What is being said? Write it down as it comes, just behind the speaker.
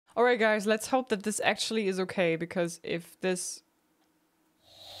Alright guys, let's hope that this actually is okay, because if this...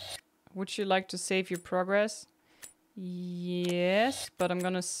 Would you like to save your progress? Yes, but I'm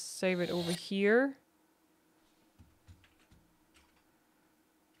gonna save it over here.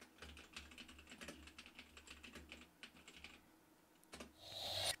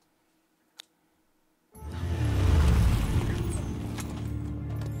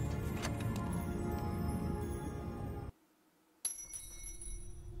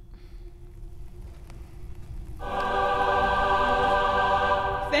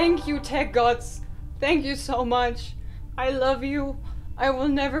 Thank you, tech gods. Thank you so much. I love you. I will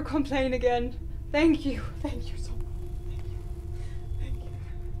never complain again. Thank you. Thank you so much. Thank you. Thank you.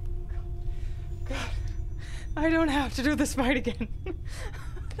 God. I don't have to do this fight again.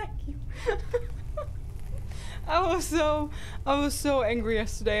 Thank you. I was so angry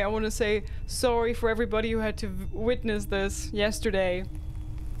yesterday. I want to say sorry for everybody who had to witness this yesterday.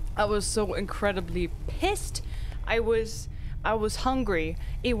 I was so incredibly pissed. I was hungry.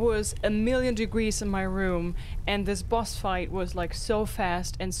 It was 1,000,000 degrees in my room, and this boss fight was like so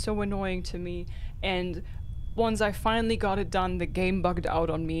fast and so annoying to me. And once I finally got it done, the game bugged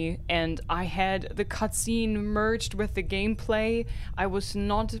out on me, and I had the cutscene merged with the gameplay. I was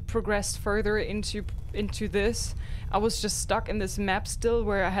not progressed further into this. I was just stuck in this map still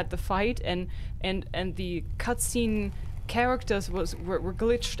where I had the fight, and the cutscene characters were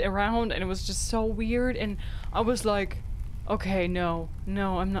glitched around, and it was just so weird. And I was like, okay, no,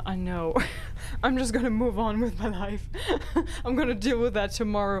 I'm not, I know. I'm just gonna move on with my life. I'm gonna deal with that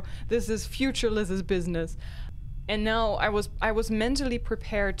tomorrow. This is future LIZZ's business. And now I was mentally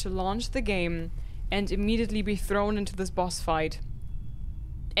prepared to launch the game and immediately be thrown into this boss fight.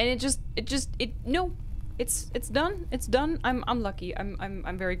 And it's done. It's done. I'm lucky.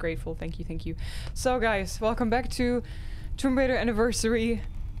 I'm very grateful. Thank you. So guys, welcome back to Tomb Raider Anniversary.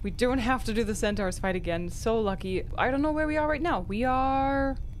 We don't have to do the Centaurs fight again. So lucky. I don't know where we are right now. We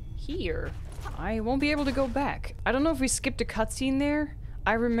are here. I won't be able to go back. I don't know if we skipped a cutscene there.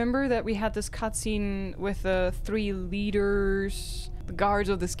 I remember that we had this cutscene with the 3 leaders, the guards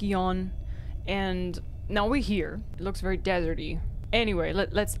of the Scion, and now we're here. It looks very deserty. Anyway,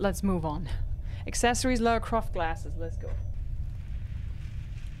 let's move on. Accessories, Lara Croft glasses. Let's go.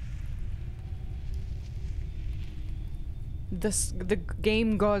 The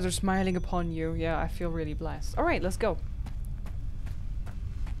game gods are smiling upon you. Yeah, I feel really blessed. Alright, let's go.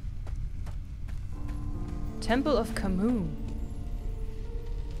 Temple of Kamoon.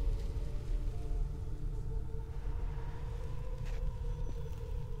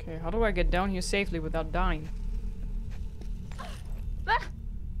 Okay, how do I get down here safely without dying? Ah!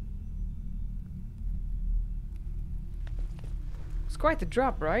 It's quite the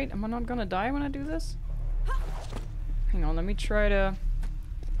drop, right? Am I not gonna die when I do this? Hang on, let me try to...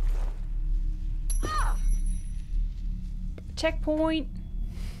 Checkpoint!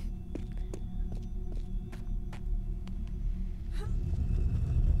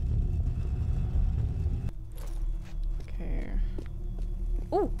 Okay.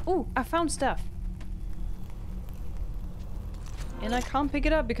 Ooh, I found stuff! And I can't pick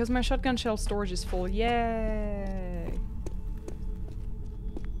it up because my shotgun shell storage is full. Yay!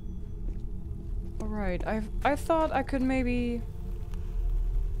 Alright, I thought I could maybe...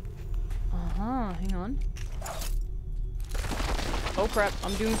 hang on. Oh crap,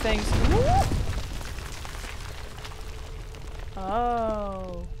 I'm doing things.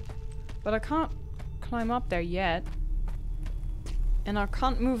 Oh. But I can't climb up there yet. And I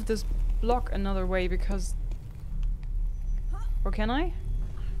can't move this block another way because... Or can I?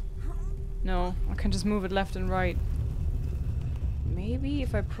 No, I can just move it left and right. Maybe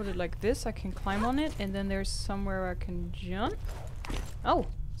if I put it like this, I can climb on it, and then there's somewhere I can jump. Oh,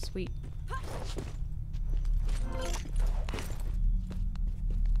 sweet.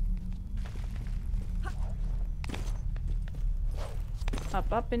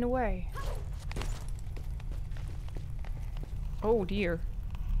 Up and away. Oh dear.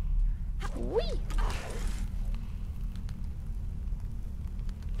 Whee!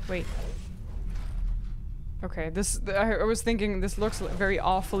 Wait. Okay, this... I was thinking this looks very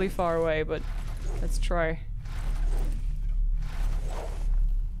awfully far away, but let's try.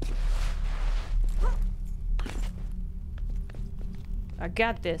 I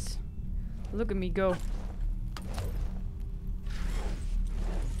got this. Look at me go.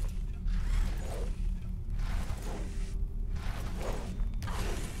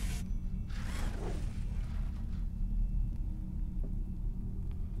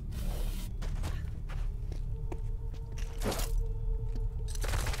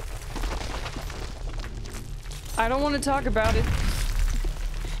 I don't want to talk about it.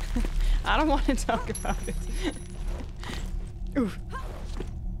 I don't want to talk about it. Oof.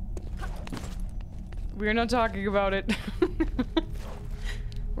 We're not talking about it.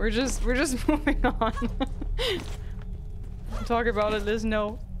 we're just moving on. Talk about it, Liz.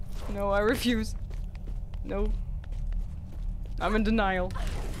 No. No, I refuse. No. I'm in denial.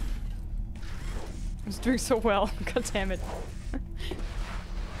 I was doing so well. God damn it. Ooh,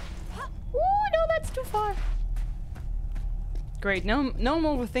 no, that's too far. Great, now I'm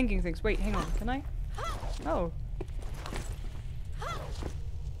overthinking things. Wait, hang on, can I? Oh.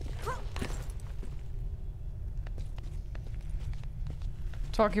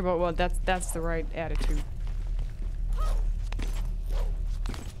 Talking about, well, that's the right attitude.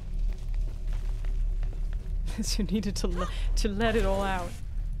 You needed to let it all out.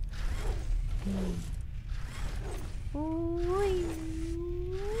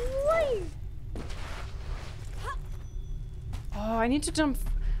 Oh, I need to jump.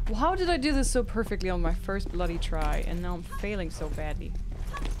 Well, how did I do this so perfectly on my first bloody try, and now I'm failing so badly?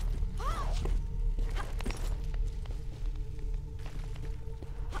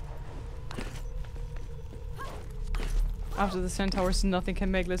 After the centaurs, nothing can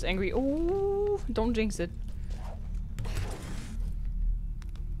make Liz angry. Oh, don't jinx it.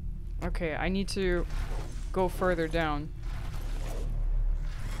 Okay, I need to go further down.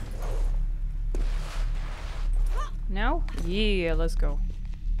 Now? Yeah, let's go.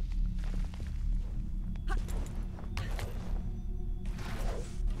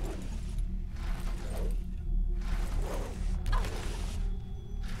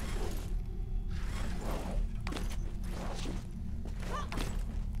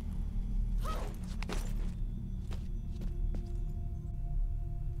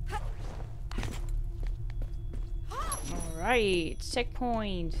 Alright,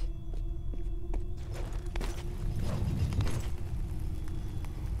 checkpoint.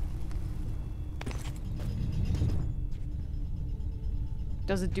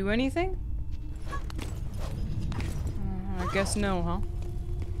 Does it do anything? I guess no, huh?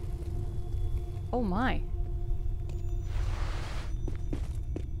 Oh my.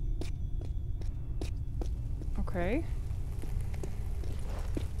 Okay.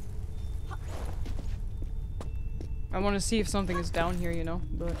 I want to see if something is down here, you know,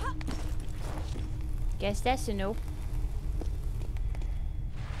 but... Guess that's a no.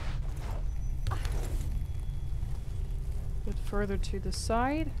 Bit further to the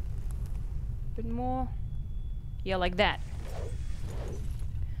side. Bit more. Yeah, like that.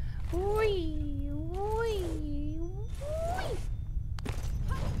 Whee, whee, whee.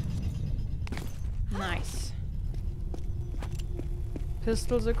 Nice.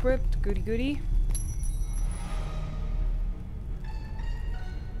 Pistols equipped. Goody goody.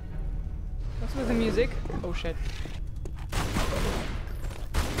 What's with the music? Oh shit.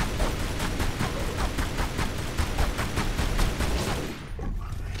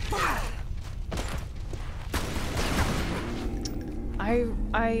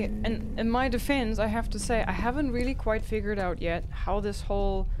 And in my defense, I have to say, I haven't really quite figured out yet how this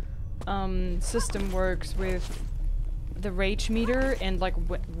whole system works with the rage meter and like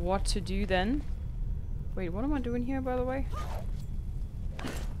what to do then. Wait, what am I doing here, by the way?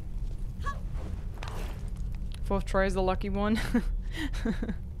 Fourth try is the lucky one.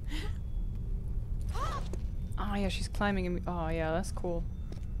 Ah, yeah, she's climbing in. Oh, yeah, that's cool.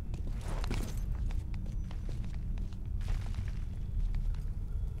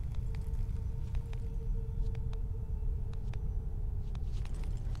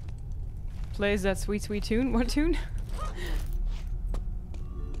 Plays that sweet, sweet tune. What tune?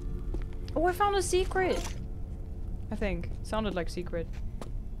 Oh, I found a secret! I think. Sounded like secret.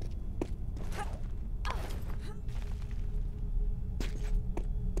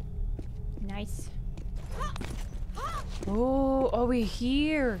 Nice. Oh, are we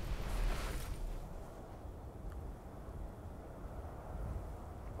here?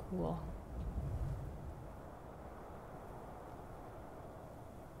 Cool.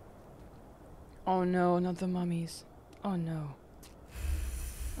 Oh no, not the mummies. Oh no.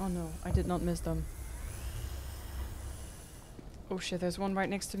 Oh no, I did not miss them. Oh shit, there's one right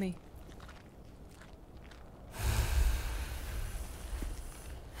next to me.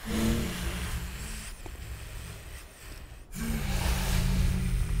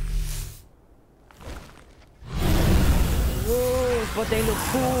 Whoa, but they look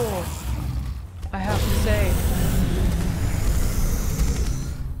cool, I have to say.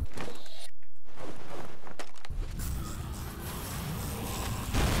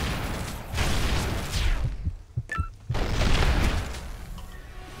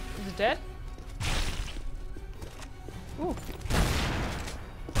 Dead? Ooh.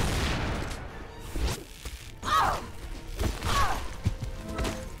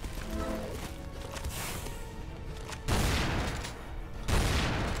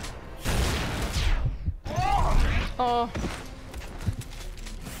 Oh.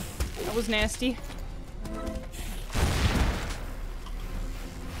 That was nasty.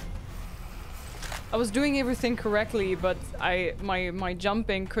 I was doing everything correctly, but my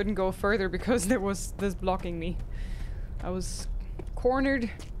jumping couldn't go further because there was this blocking me. I was cornered.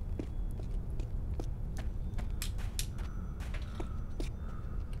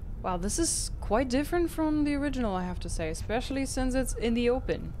 Wow, this is quite different from the original, I have to say, especially since it's in the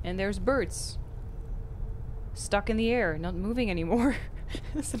open and there's birds stuck in the air, not moving anymore.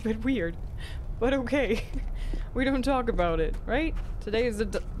 It's a bit weird, but okay. We don't talk about it, right? Today is the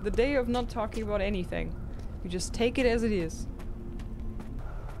day of not talking about anything. You just take it as it is.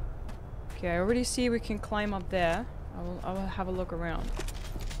 Okay, I already see we can climb up there. I will have a look around.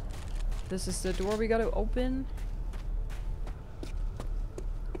 This is the door we gotta open.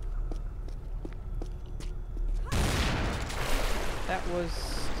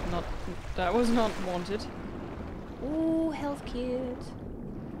 That was not wanted. Ooh, health kit.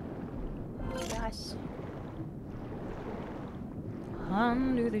 Yes.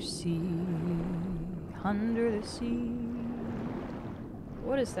 Under the sea, under the sea.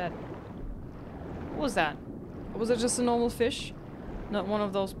 What is that? What was that? Was it just a normal fish? Not one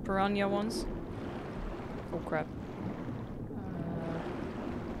of those piranha ones? Oh crap.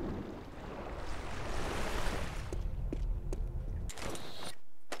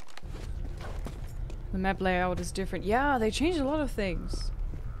 The map layout is different. Yeah, they changed a lot of things.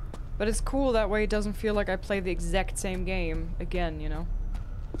 But it's cool that way, it doesn't feel like I play the exact same game again, you know?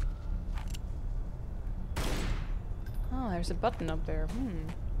 Oh, there's a button up there.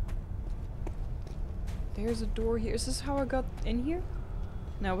 There's a door here. Is this how I got in here?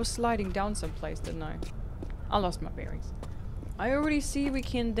 No, I was sliding down someplace, didn't I? I lost my bearings. I already see we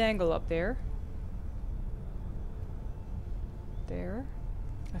can dangle up there. There,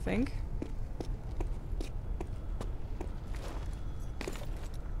 I think.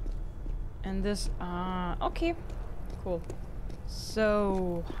 And this, okay. Cool.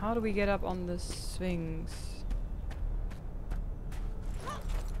 So, how do we get up on the Sphinx?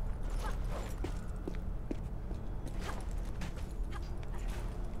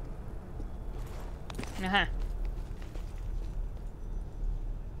 Aha.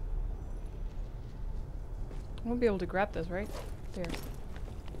 Won't be able to grab this, right? There.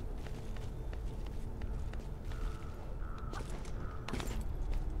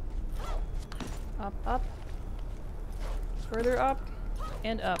 Up, up. Further up.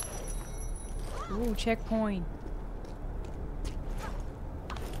 And up. Ooh, checkpoint.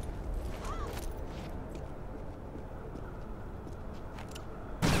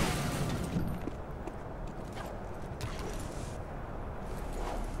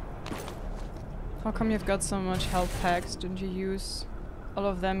 How come you've got so much health packs? Didn't you use all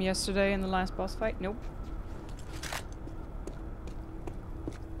of them yesterday in the last boss fight? Nope.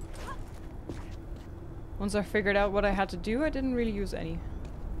 Once I figured out what I had to do, I didn't really use any.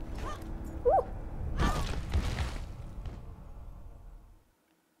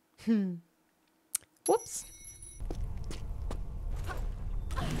 Whoops.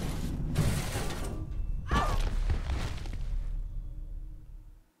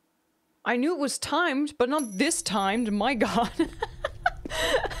 I knew it was timed, but not this timed. My god.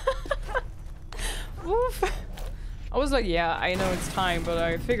 Oof. I was like, yeah, I know it's time, but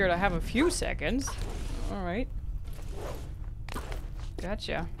I figured I have a few seconds. Alright.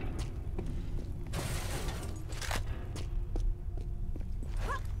 Gotcha.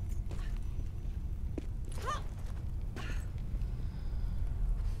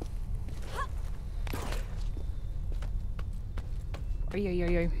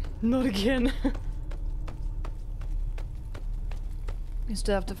 Ay. Not again. You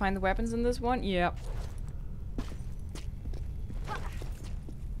still have to find the weapons in this one? Yeah.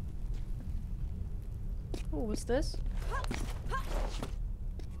 Oh, what's this?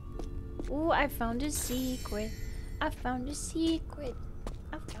 Oh, I found a secret. I found a secret.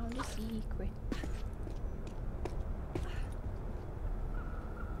 I found a secret.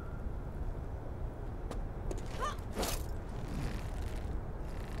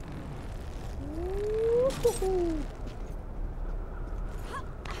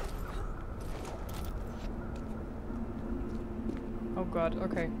 Oh god,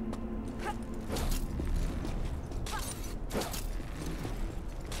 okay.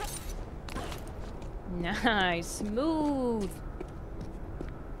 Nice, smooth.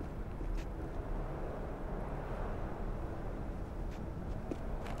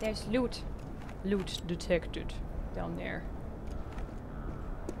 There's loot. Loot detected down there.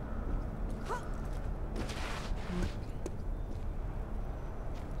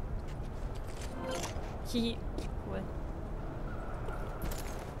 He. What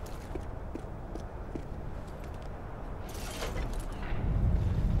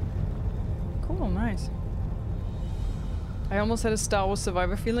I almost had a Star Wars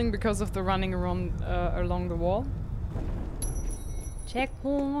Survivor feeling because of the running around along the wall.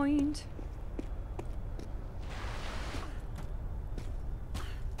 Checkpoint.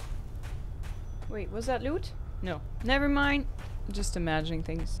 Wait, was that loot? No. Never mind. Just imagining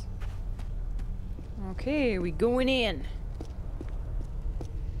things. Okay, we going in.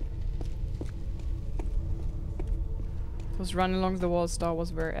 Those run along the wall Star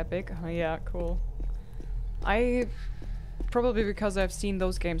was very epic. Oh yeah, cool. Probably because I've seen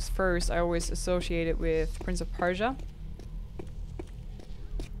those games first, I always associate it with Prince of Persia.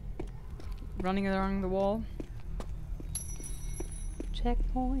 Running along the wall.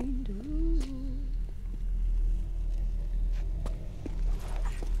 Checkpoint. Ooh.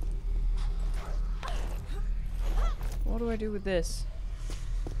 What do I do with this?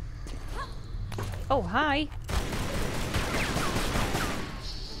 Oh, hi!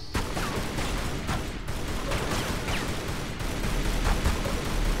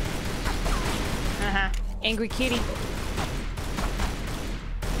 Haha, angry kitty.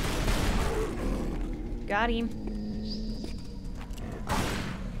 Got him.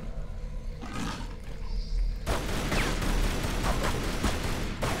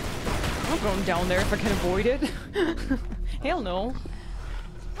 I'm not going down there if I can avoid it. Hell no.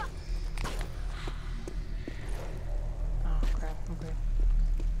 Oh crap, okay.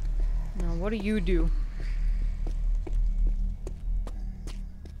 Now what do you do?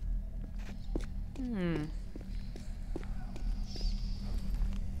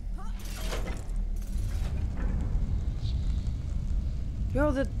 Yo,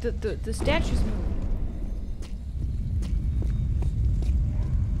 the statues move.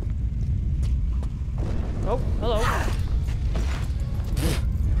 Oh, hello.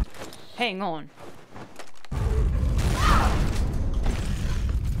 Hang on.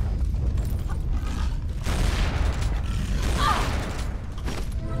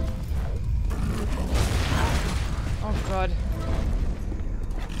 Oh god.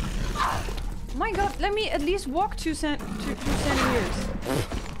 My god, let me at least walk 2 centimeters.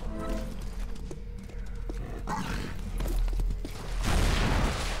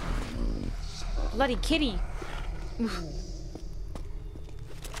 Bloody kitty. Oof.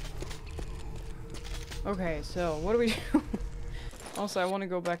 Okay, so what do we do? Also, I want to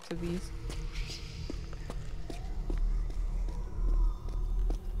go back to these.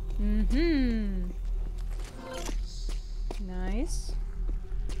 Mm-hmm. Nice.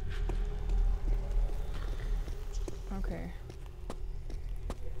 Okay.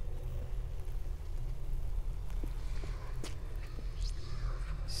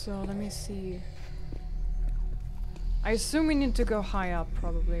 So, let me see. I assume we need to go high up,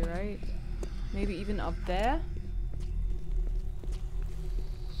 probably, right? Maybe even up there?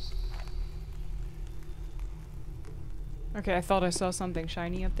 Okay, I thought I saw something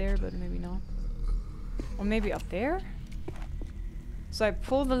shiny up there, but maybe not. Or maybe up there? So I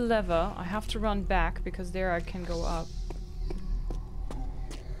pull the lever, I have to run back, because there I can go up.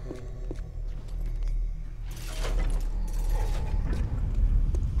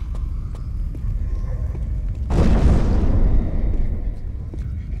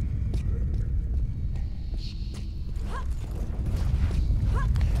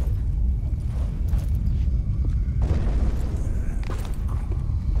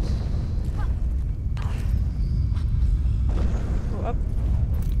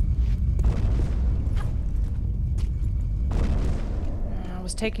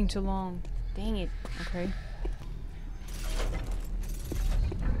 Taking too long. Dang it. Okay.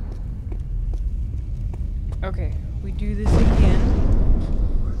 Okay, we do this again.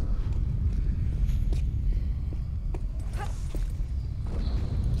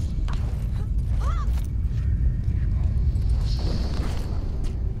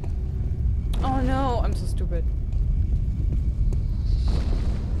 Oh no, I'm so stupid.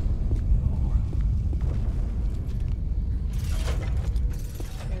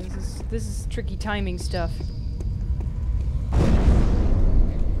 This is tricky timing stuff.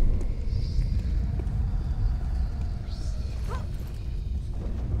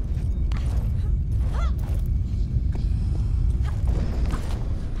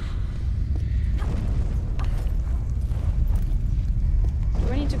 Do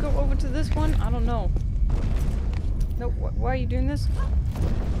I need to go over to this one? I don't know. No, why are you doing this?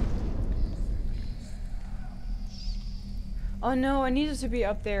 Oh no, I needed to be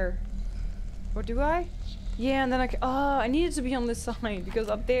up there. Or do I? Yeah, and then I needed to be on this side, because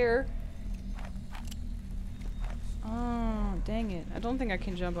up there... Oh, dang it. I don't think I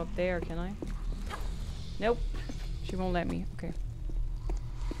can jump up there, can I? Nope. She won't let me. Okay.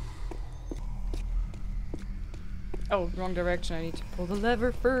 Oh, wrong direction. I need to pull the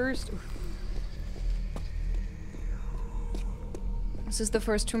lever first. Oof. This is the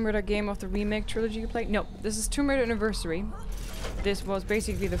first Tomb Raider game of the remake trilogy you played? No, this is Tomb Raider Anniversary. This was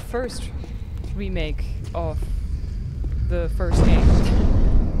basically the first remake of the first game.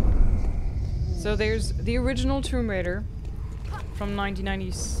 So there's the original Tomb Raider from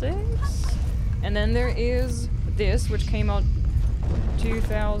 1996. And then there is this, which came out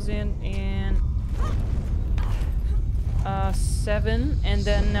 2007. And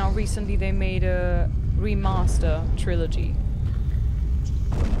then now recently they made a remaster trilogy.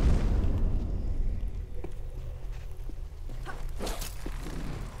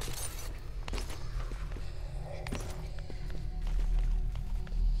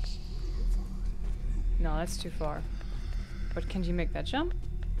 No, that's too far. But can you make that jump?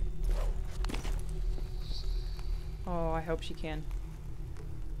 Oh, I hope she can.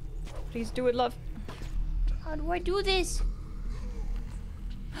 Please do it, love. How do I do this?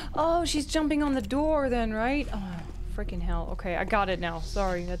 Oh, she's jumping on the door then, right? Oh, freaking hell. Okay, I got it now.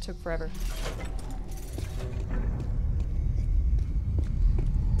 Sorry, that took forever.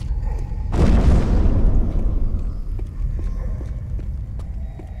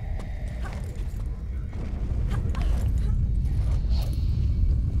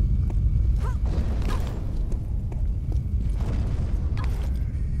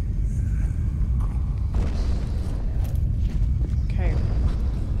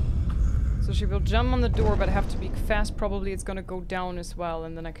 She will jump on the door, but I have to be fast. Probably it's gonna go down as well,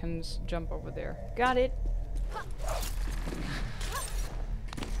 and then I can jump over there. Got it!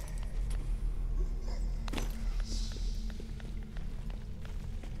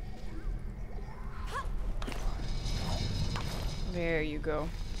 There you go.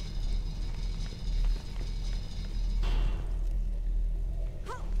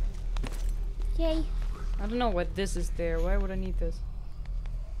 Yay! I don't know what this is there. Why would I need this?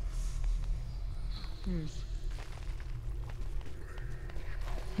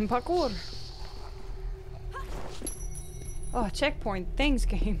 Parkour. Oh, checkpoint. Thanks,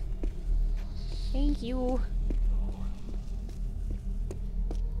 game. Thank you.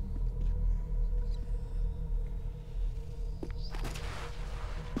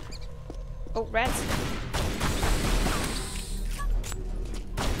 Oh, rats.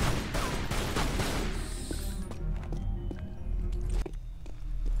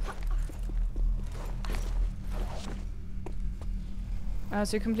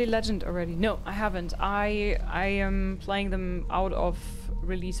 So you complete Legend already? No, I haven't. I am playing them out of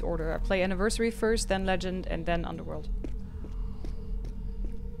release order. I play Anniversary first, then Legend, and then Underworld.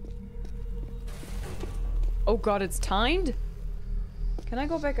 Oh god, it's timed? Can I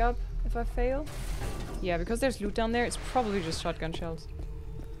go back up if I fail? Yeah, because there's loot down there, it's probably just shotgun shells.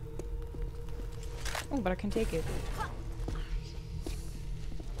 Oh, but I can take it.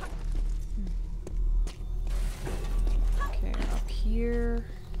 Here,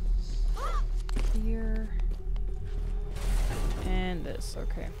 here, and this,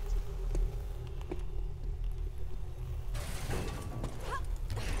 okay.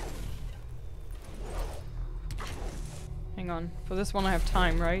 Hang on, for this one I have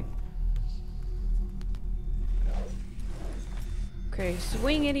time, right? Okay,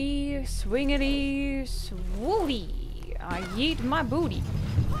 swingity, swingity, swooty. I yeet my booty.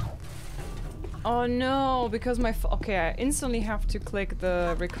 Oh no, because my okay, I instantly have to click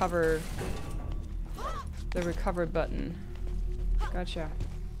the recover button. Gotcha.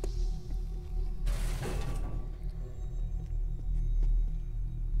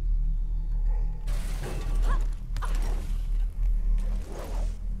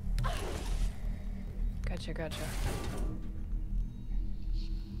 Gotcha, gotcha.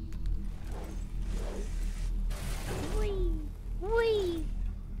 Wee, wee,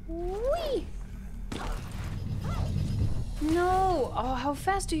 wee. No! Oh, how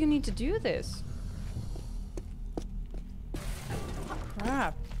fast do you need to do this?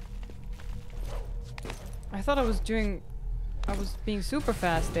 Crap. I thought I was being super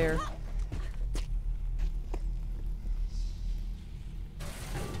fast there.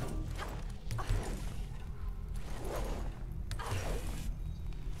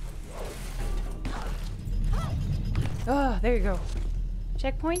 Ah, there you go.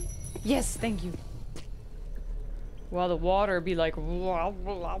 Checkpoint? Yes, thank you. While the water be like blah,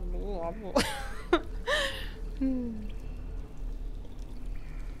 blah, blah, blah.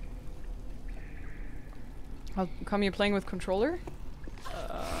 How come you're playing with controller?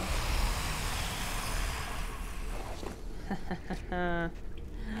 Come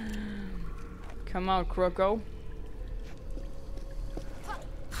out, Croco.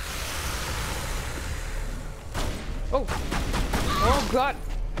 Oh! Oh god!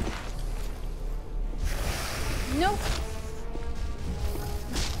 No!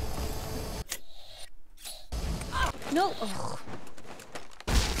 No! Ugh.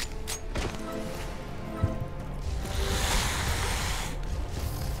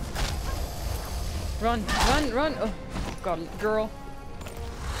 Run! Run! Run! Oh god, girl.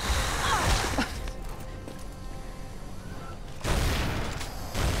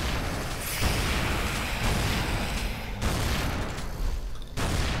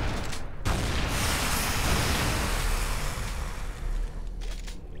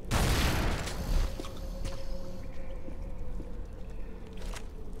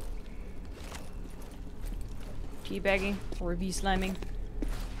 Teabagging or V-slamming.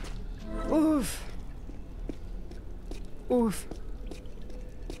 Oof. Oof.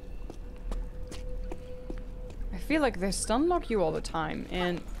 I feel like they stun lock you all the time,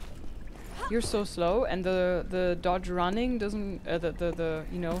 and you're so slow, and the dodge running doesn't the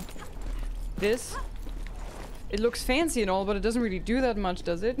you know, this, it looks fancy and all, but it doesn't really do that much,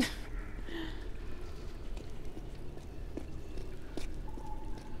 does it?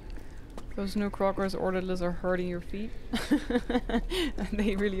 Those new crockers orderless are hurting your feet.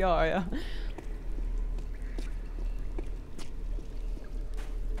 They really are, yeah.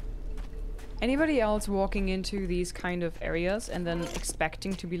 Anybody else walking into these kind of areas and then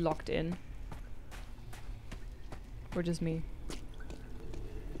expecting to be locked in? Or just me?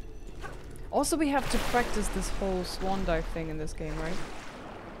 Also, we have to practice this whole swan dive thing in this game, right?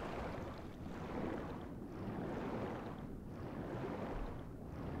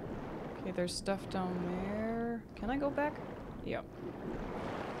 Okay, there's stuff down there. Can I go back? Yep.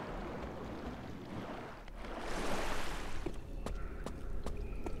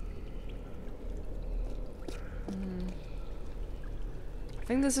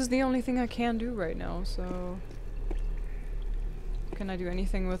 I think this is the only thing I can do right now, so... Can I do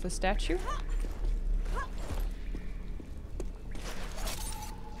anything with a statue?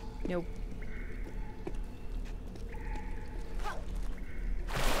 Nope.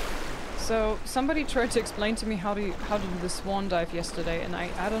 So, somebody tried to explain to me how to do the swan dive yesterday, and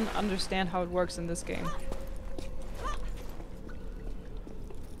I don't understand how it works in this game.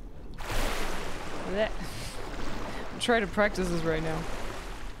 Blech. I'm trying to practice this right now.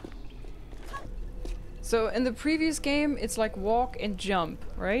 So, in the previous game, it's like walk and jump,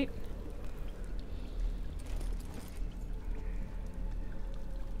 right?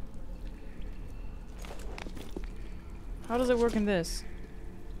 How does it work in this?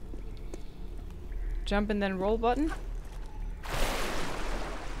 Jump and then roll button?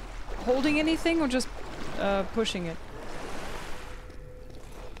 Holding anything or just pushing it?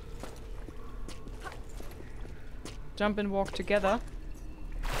 Jump and walk together?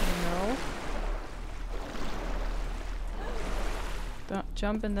 No.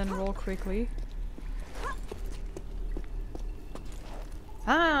 Jump and then roll quickly.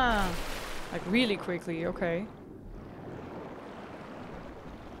 Ah! Like really quickly, okay.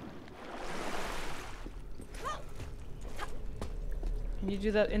 Can you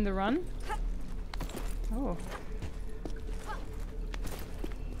do that in the run? Oh.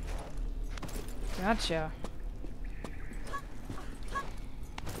 Gotcha.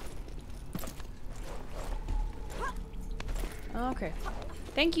 Okay.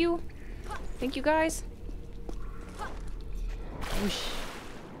 Thank you. Thank you, guys. Whoosh.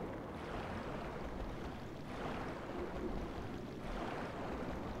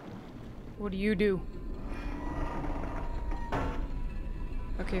 What do you do?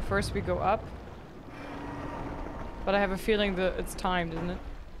 Okay, first we go up. But I have a feeling that it's timed, isn't it?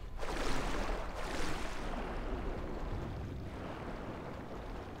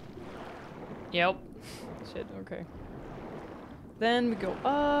 Yep. Shit, okay. Then we go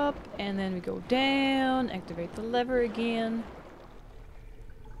up, and then we go down, activate the lever again.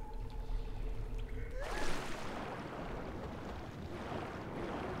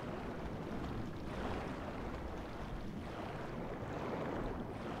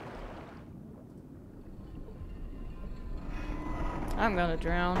 I'm gonna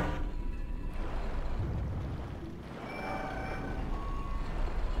drown.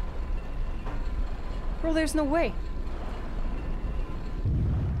 Bro, there's no way.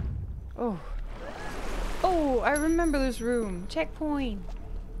 Oh. Oh, I remember this room. Checkpoint.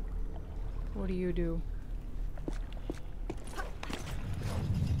 What do you do?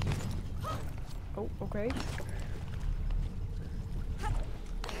 Oh, okay.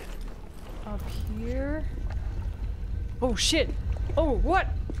 Up here. Oh, shit. Oh, what?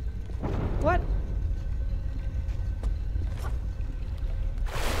 What?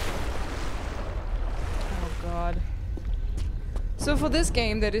 Oh, God. So for this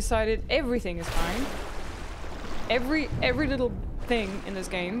game, they decided everything is timed. Every little thing in this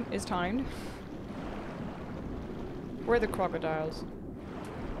game is timed. Where are the crocodiles?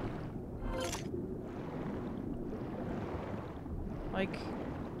 Like,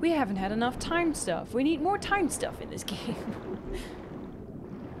 we haven't had enough time stuff. We need more time stuff in this game.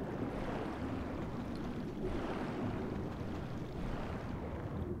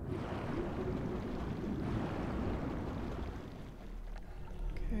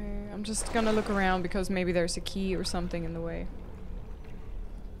 Okay, I'm just gonna look around because maybe there's a key or something in the way.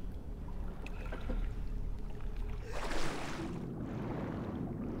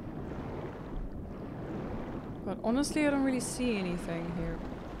 But honestly, I don't really see anything here.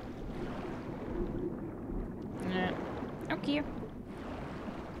 Nah. Okay.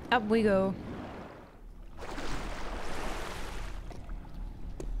 Up we go.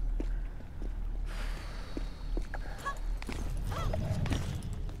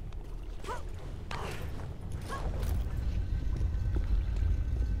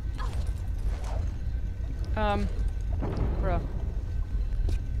 Bruh.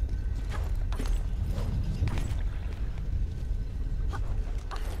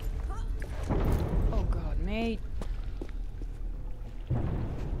 Oh god, mate.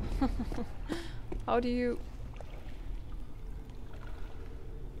 How do you...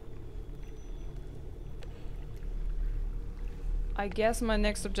 I guess my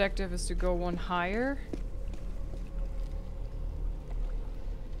next objective is to go one higher.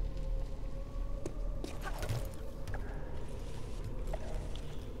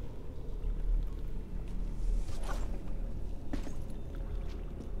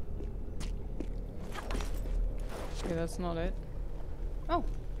 Okay, that's not it. Oh,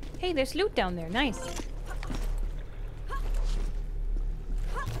 hey, there's loot down there. Nice.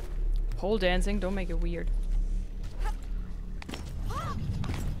 Pole dancing, don't make it weird.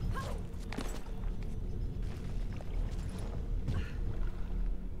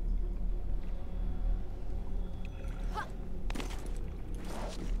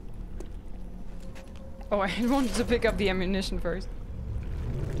 Oh, I wanted to pick up the ammunition first.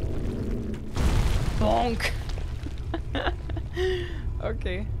 Bonk!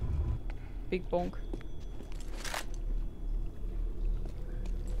 Okay. Big bonk.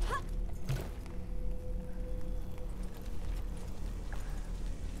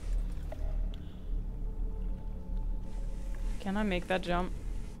 Can I make that jump?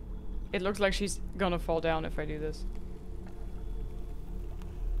 It looks like she's gonna fall down if I do this.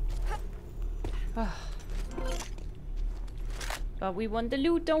 But we want the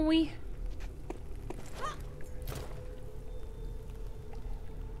loot, don't we?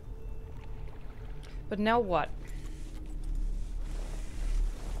 But now what?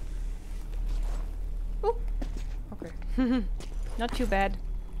 Oh, okay. Not too bad.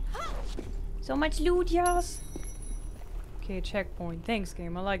 So much loot, yes. Okay, checkpoint. Thanks,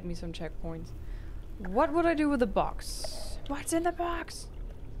 game. I like me some checkpoints. What would I do with the box? What's in the box?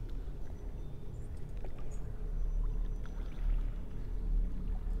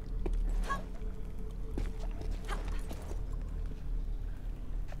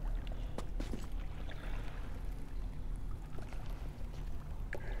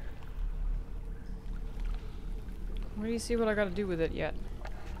 Where do you see what I gotta do with it yet?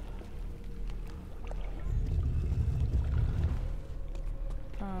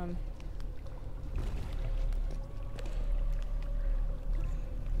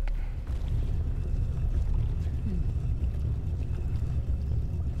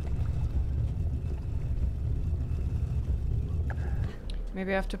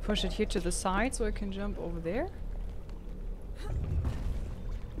 Maybe I have to push it here to the side so I can jump over there?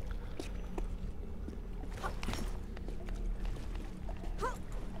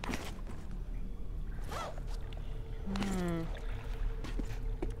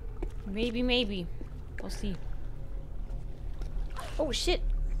 Maybe. We'll see. Oh shit!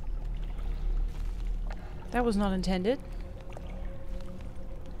 That was not intended.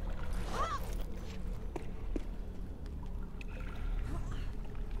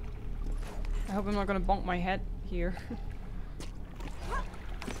 I hope I'm not gonna bonk my head here.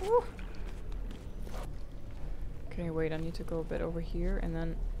 Okay, wait, I need to go a bit over here and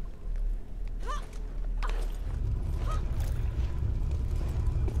then...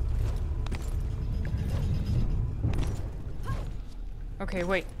 Okay,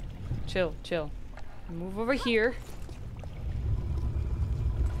 wait. Chill. Move over here.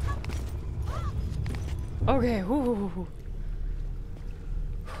 Okay, whoo.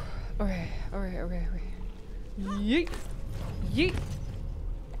 Okay. Yeet.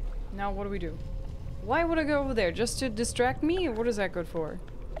 Now what do we do? Why would I go over there? Just to distract me? What is that good for?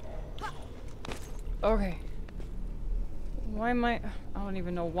 Okay. Why am I don't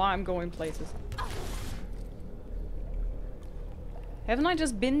even know why I'm going places. Haven't I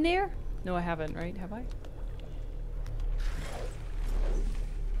just been there? No, I haven't, right? Have I?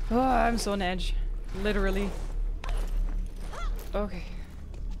 Oh, I'm so on edge. Literally. Okay.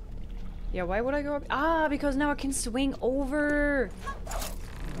 Yeah, why would I go up? Ah, because now I can swing over.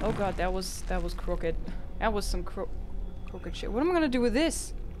 Oh god, that was crooked. That was some crooked shit. What am I gonna do with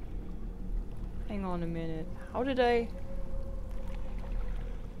this? Hang on a minute. How did I...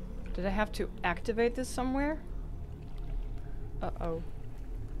 Did I have to activate this somewhere? Uh-oh.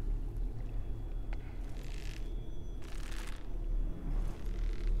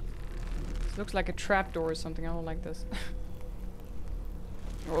 This looks like a trapdoor or something. I don't like this.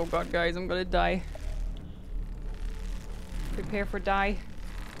 Oh god, guys, I'm gonna die. Prepare for die.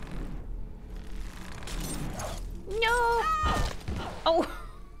 No! Oh!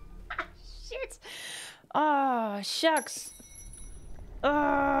 Shit! Ah, shucks!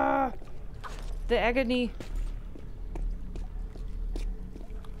 Ah! The agony.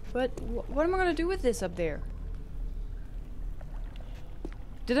 But what am I gonna do with this up there?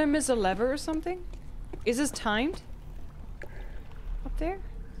 Did I miss a lever or something? Is this timed? Up there?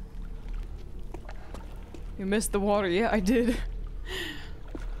 You missed the water. Yeah, I did.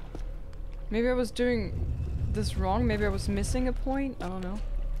 Maybe I was doing this wrong. Maybe I was missing a point. I don't know.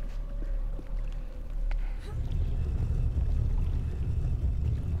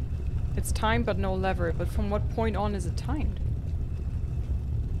 It's timed but no lever. But from what point on is it timed?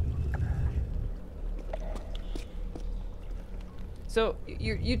 So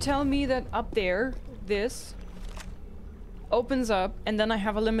you tell me that up there, this opens up and then I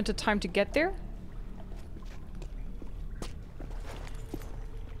have a limited time to get there?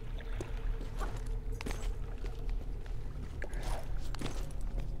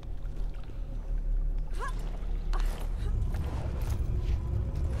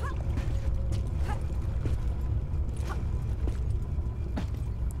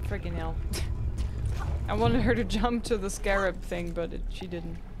 Freaking hell. I wanted her to jump to the scarab thing, but she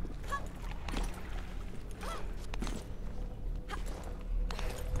didn't.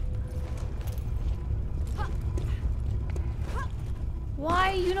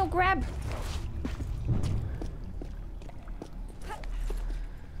 Why? You know, grab!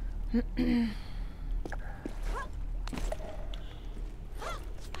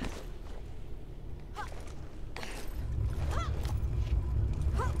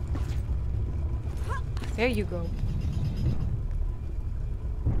 There you go.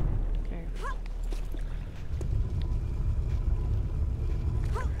 Okay.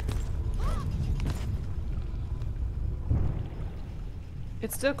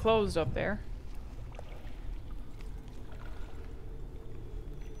 It's still closed up there.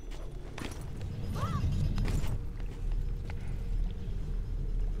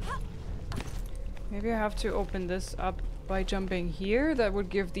 Maybe I have to open this up by jumping here. That would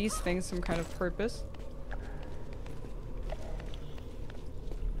give these things some kind of purpose.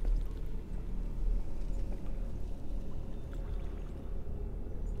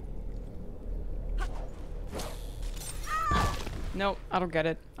 Nope, I don't get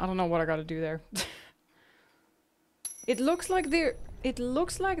it. I don't know what I gotta do there. It looks like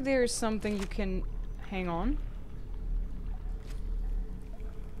there's something you can hang on.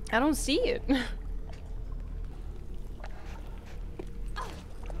 I don't see it.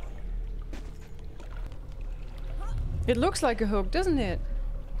 It looks like a hook, doesn't it?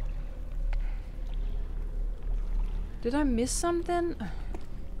 Did I miss something?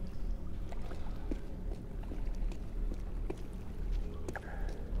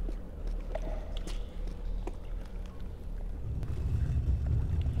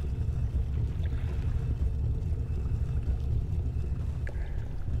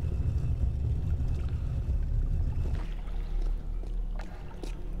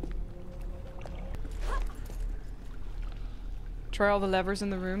 Try all the levers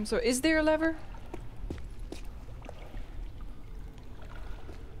in the room. So is there a lever?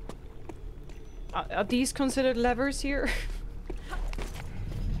 Are these considered levers here?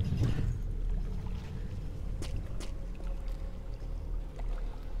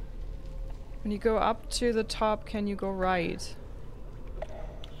 When you go up to the top, can you go right?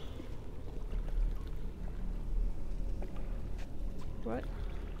 What?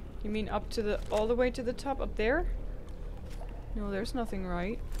 You mean up to the all the way to the top up there? No, there's nothing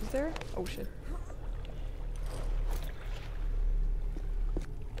right. Is there? Oh shit.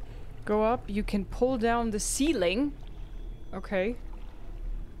 Go up, you can pull down the ceiling. Okay.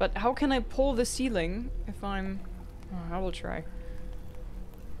 But how can I pull the ceiling if I'm... Oh, I will try.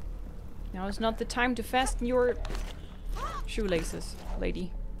 Now is not the time to fasten your shoelaces,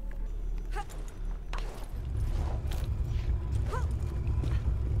 lady.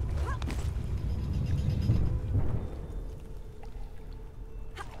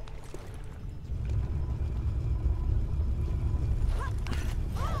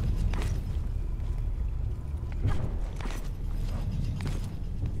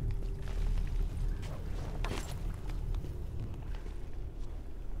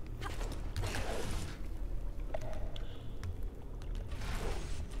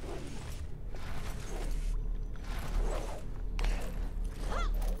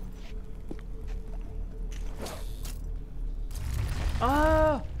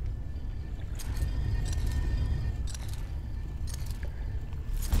 Oh!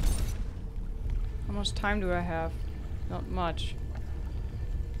 How much time do I have? Not much.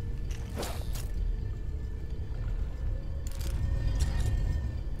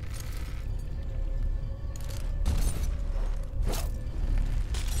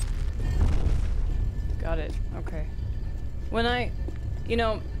 Got it. Okay. When I... You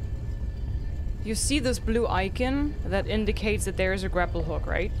know... You see this blue icon that indicates that there is a grapple hook,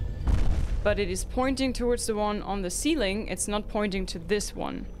 right? But it is pointing towards the one on the ceiling, it's not pointing to this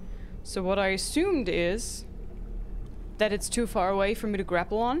one. So what I assumed is that it's too far away for me to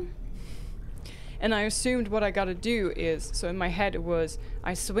grapple on. And I assumed what I gotta do is, so in my head it was,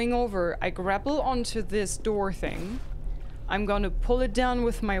 I swing over, I grapple onto this door thing, I'm gonna pull it down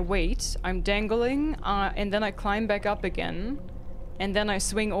with my weight, I'm dangling, and then I climb back up again. And then I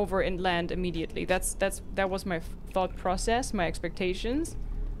swing over and land immediately. That was my thought process, my expectations.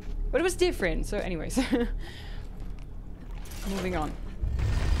 But it was different, so anyways. Moving on.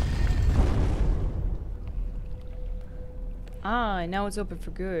 Ah, now it's open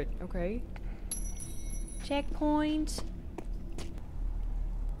for good. Okay. Checkpoint.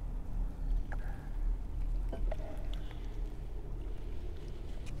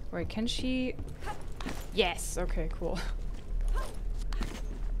 Wait, can she... Yes! Okay, cool.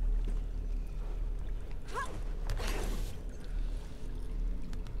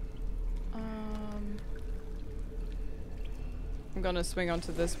 I'm gonna swing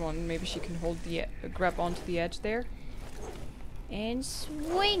onto this one. Maybe she can hold the grab onto the edge there. And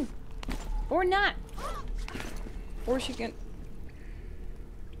swing! Or not! Or she can...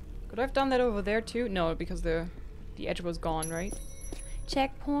 Could I have done that over there too? No, because the edge was gone, right?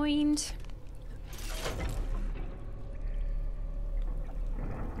 Checkpoint!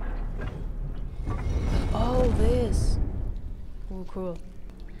 Oh, this! Oh, cool.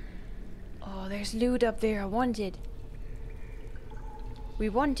 Oh, there's loot up there. I want it. We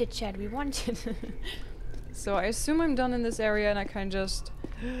want it, Chad. We want it. So I assume I'm done in this area and I can just...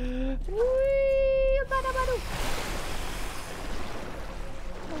 What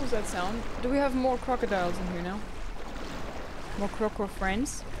was that sound? Do we have more crocodiles in here now? More croco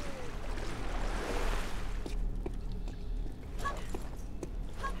friends?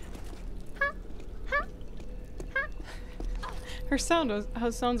 Her sounds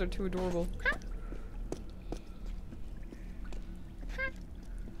are too adorable.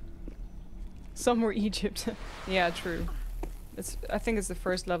 Somewhere Egypt. Yeah, true. I think it's the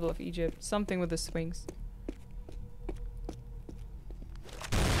first level of Egypt. Something with the swings.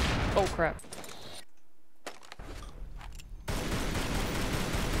 Oh crap.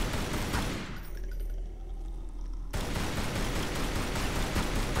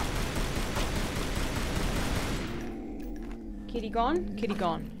 Kitty gone? Kitty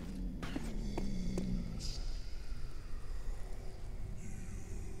gone.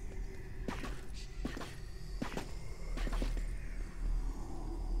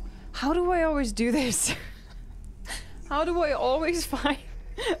 How do I always do this? How do I always find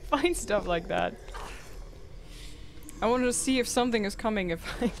stuff like that? I wanted to see if something is coming if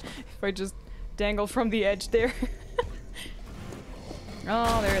I just dangle from the edge there.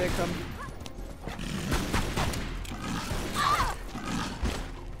 Oh, there they come.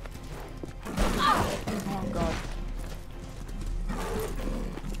 Oh god.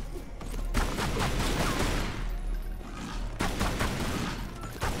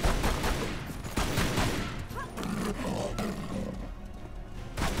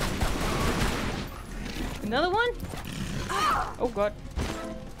 Another one? Oh god.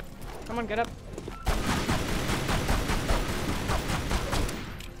 Come on, get up.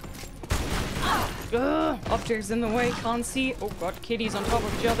 Ugh, objects in the way, can't see. Oh god, kitties on top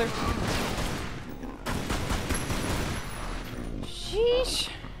of each other. Sheesh.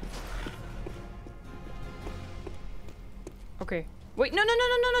 Okay, Wait, no, no, no,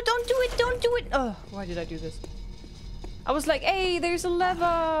 no, no, no, don't do it, don't do it! Oh, why did I do this? I was like, hey, there's a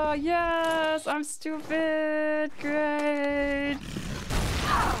lever! Yes, I'm stupid! Great!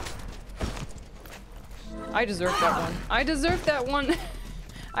 I deserved that one. I deserved that one!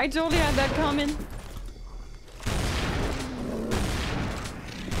 I totally had that coming.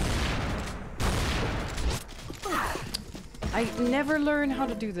 I never learn how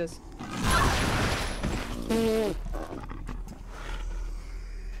to do this.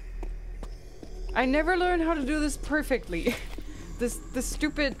 I never learned how to do this perfectly. this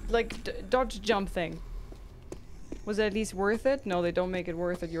stupid, like, dodge jump thing. Was it at least worth it? No, they don't make it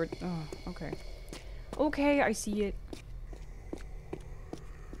worth it. Oh, okay. Okay, I see it.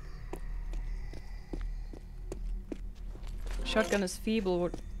 Shotgun is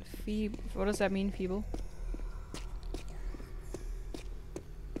feeble. What does that mean, feeble?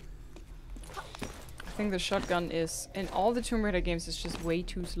 I think the shotgun is, in all the Tomb Raider games, it's just way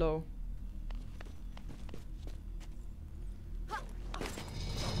too slow.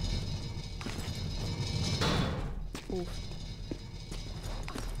 Oof.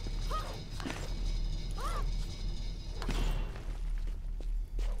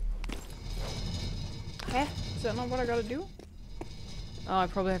 Eh? Is that not what I gotta do? Oh, I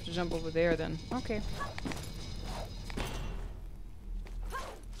probably have to jump over there then. Okay.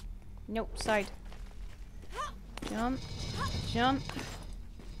 Nope, side. Jump. Jump.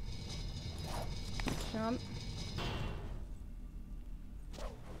 Jump.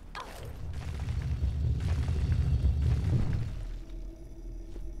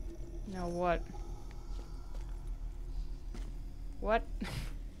 Now what? What?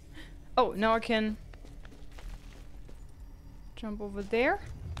 Oh, now I can jump over there?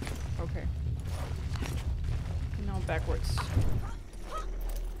 Okay. Now backwards.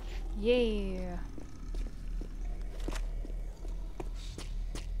 Yeah.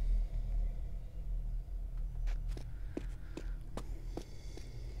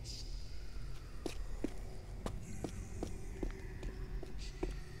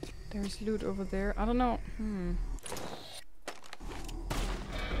 There's loot over there. I don't know.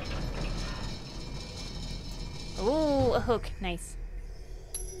 Oh, a hook. Nice.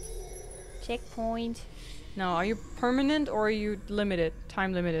 Checkpoint. Now, are you permanent or are you limited?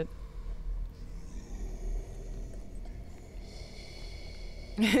 Time limited?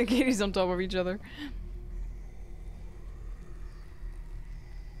 Kitties on top of each other.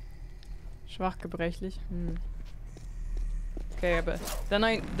 Schwach gebrechlich. Okay, but then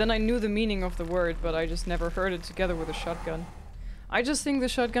I knew the meaning of the word, but I just never heard it together with a shotgun. I just think the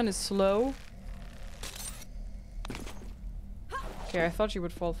shotgun is slow. Okay, I thought she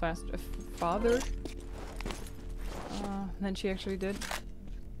would fall farther. Then she actually did.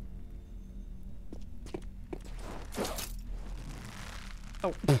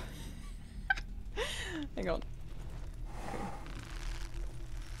 Oh. Hang on.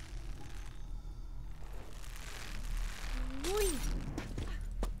 Okay.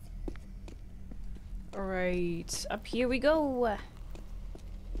 Alright, up here we go.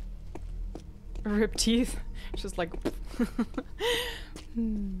 Rip teeth. Just like...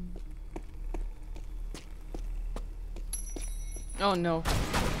 Oh no.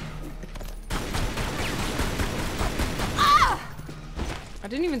 Ah! I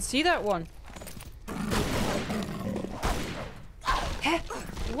didn't even see that one. Heh?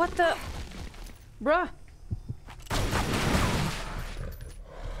 What the? Bruh.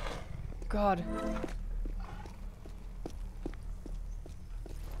 God.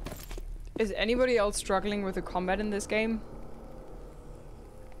 Is anybody else struggling with the combat in this game?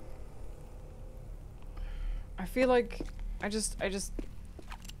 I feel like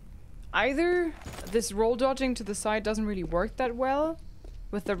either this roll dodging to the side doesn't really work that well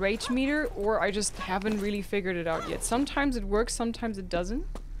with the rage meter, or I just haven't really figured it out yet. Sometimes it works, sometimes it doesn't.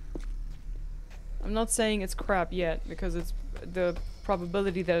 I'm not saying it's crap yet, because it's the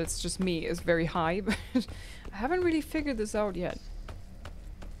probability that it's just me is very high, but I haven't really figured this out yet.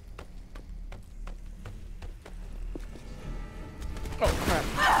 Oh crap.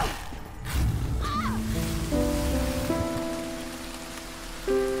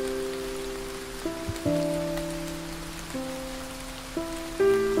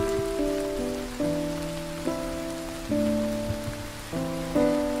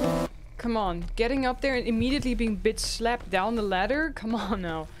 Come on, getting up there and immediately being bitch slapped down the ladder? Come on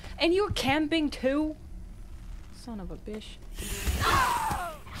now. And you're camping too? Son of a bitch.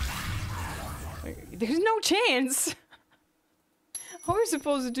 There's no chance! How are we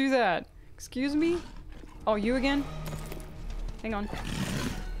supposed to do that? Excuse me? Oh, you again? Hang on.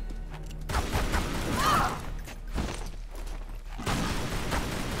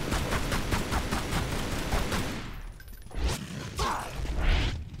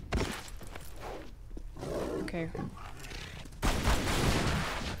 Okay.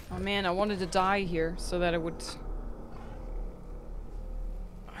 Oh man, I wanted to die here so that it would...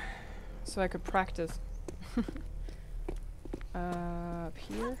 so I could practice. Up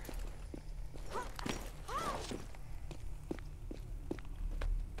here.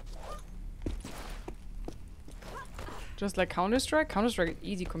 Just like Counter-Strike? Counter-Strike is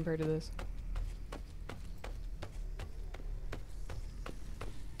easy compared to this.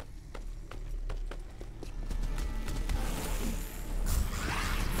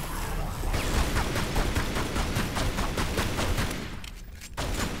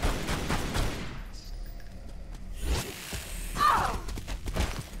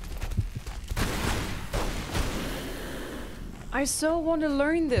 I so want to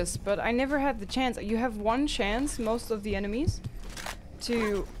learn this, but I never had the chance. You have one chance, most of the enemies,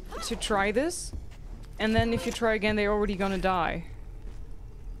 to try this, and then if you try again, they're already gonna die.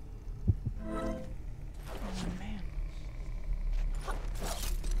 Oh man.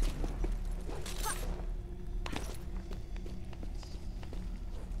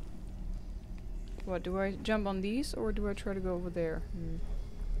 What, do I jump on these, or do I try to go over there?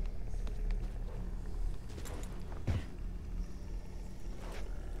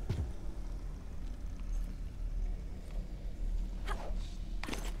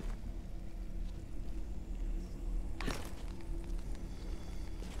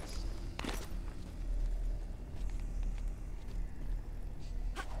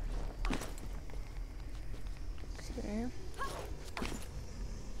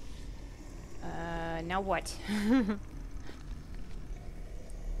 Now what?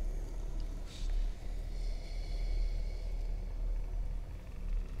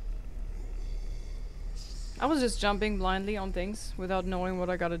 I was just jumping blindly on things without knowing what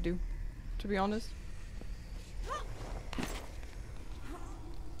I gotta do, to be honest.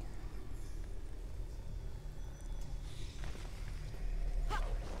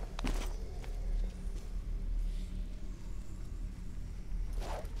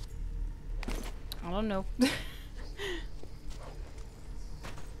 I don't know.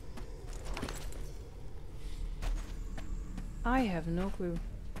 I have no clue.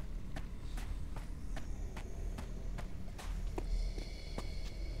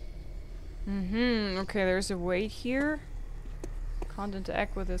 Okay, there's a weight here. Can't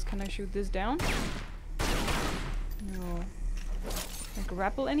interact with this. Can I shoot this down? No. Can I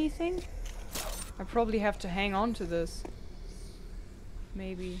grapple anything? I probably have to hang on to this.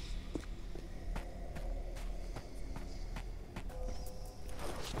 Maybe.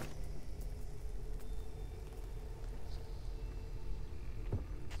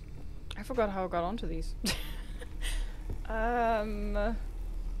 I forgot how I got onto these.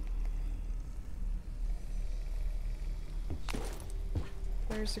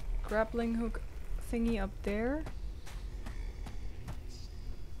 There's a grappling hook thingy up there.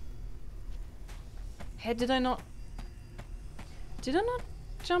 Hey, did I not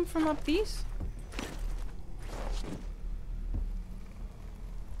jump from up these?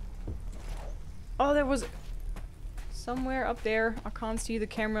 Oh, there was somewhere up there. I can't see, the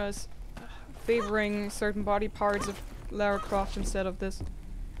cameras favoring certain body parts of Lara Croft instead of this.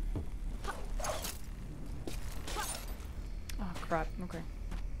 Oh crap, okay.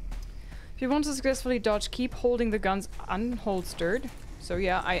 If you want to successfully dodge, keep holding the guns unholstered. So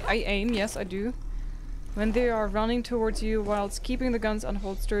yeah, I aim, yes I do. When they are running towards you whilst keeping the guns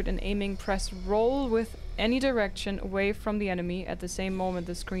unholstered and aiming, press roll with any direction away from the enemy. At the same moment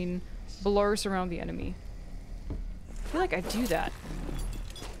the screen blurs around the enemy. I feel like I do that.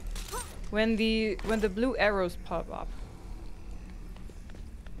 When the blue arrows pop up.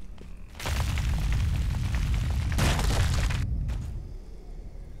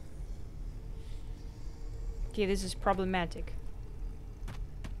 Okay, this is problematic.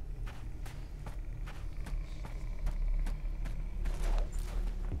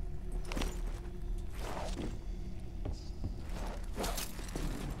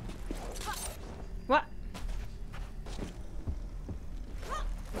 What?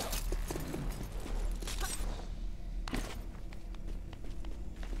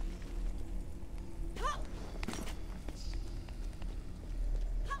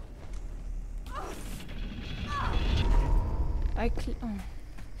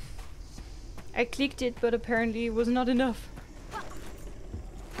 I clicked it, but apparently it was not enough.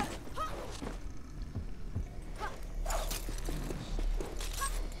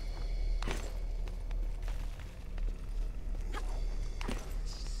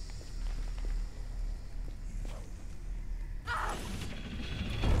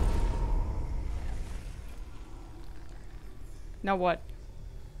 Now what?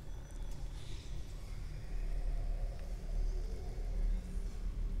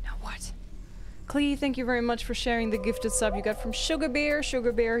 Clee, thank you very much for sharing the gifted sub you got from Sugar Bear.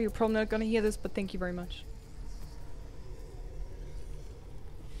 Sugar Bear, you're probably not gonna hear this, but thank you very much.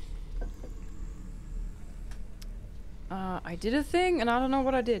 I did a thing and I don't know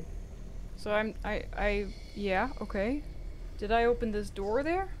what I did. So yeah, okay. Did I open this door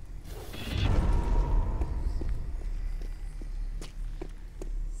there?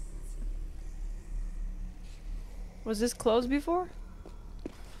 Was this closed before?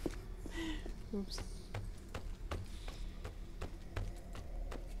 Oops.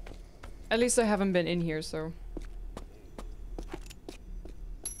 At least I haven't been in here, so.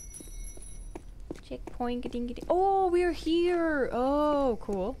 Checkpoint, getting. Oh, we're here! Oh,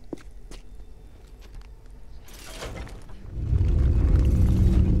 cool.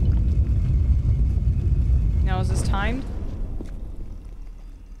 Now, is this timed?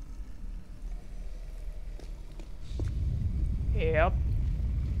 Yep.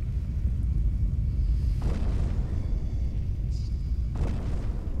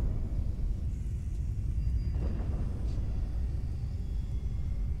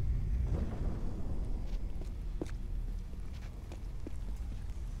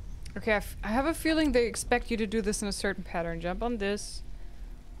 Okay, I have a feeling they expect you to do this in a certain pattern. Jump on this.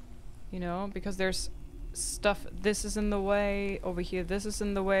 You know, because there's stuff. This is in the way. Over here, this is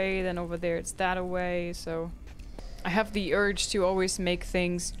in the way. Then over there, it's that away. So I have the urge to always make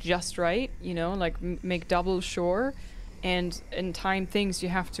things just right. You know, like make double sure. And in time things, you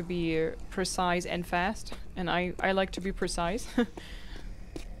have to be precise and fast. And I like to be precise.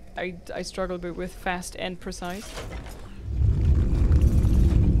 I struggle a bit with fast and precise.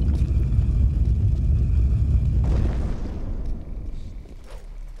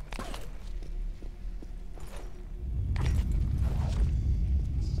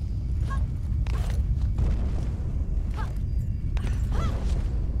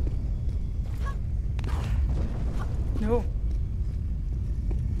 No.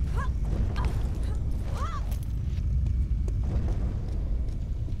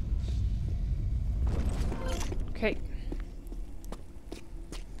 Okay.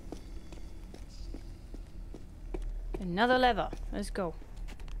 Another lever. Let's go.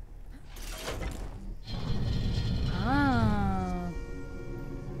 Ah.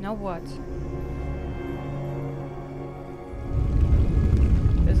 Now what?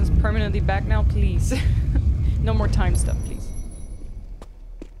 This is permanently back now, please. No more time stuff, please.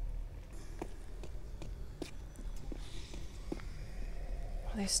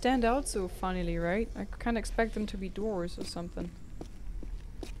 Oh, they stand out so funnily, right? I kind of expect them to be doors or something.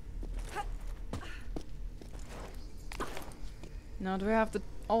 Now, do I have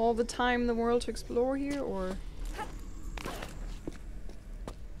all the time in the world to explore here, or...?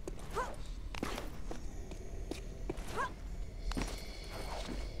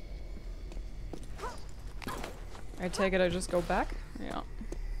 I take it I just go back? Yeah.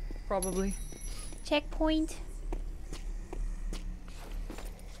 Probably. Checkpoint.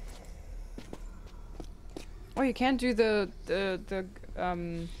 Oh, you can't do the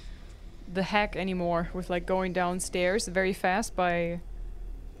hack anymore with like going downstairs very fast by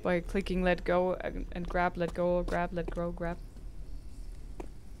clicking let go and grab, let go, grab, let go, grab.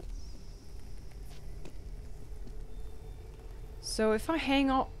 So if I hang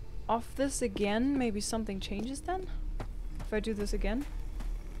off this again, maybe something changes then? If I do this again?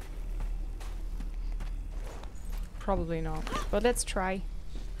 Probably not, but let's try.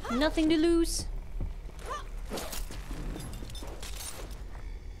 Nothing to lose.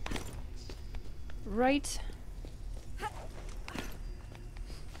 Right.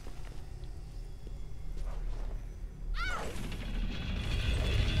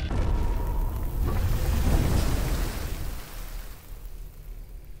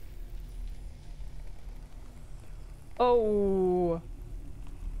 Oh.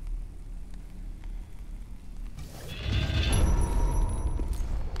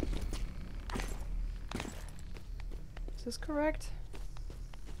 Is this correct?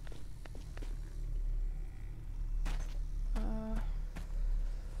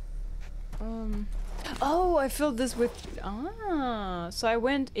 Oh, I filled this with... Ah, so I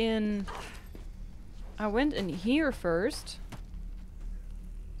went in here first.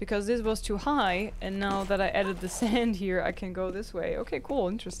 Because this was too high, and now that I added the sand here, I can go this way. Okay, cool,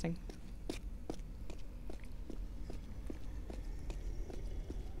 interesting.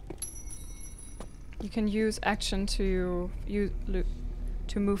 You can use action to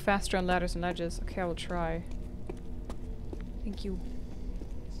move faster on ladders and ledges. Okay, I will try. Thank you.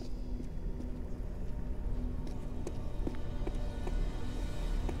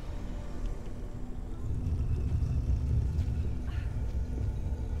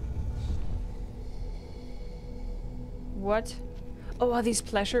 What? Oh, are these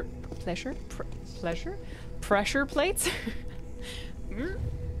pressure plates?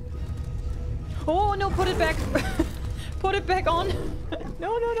 Oh no, put it back. Put it back on.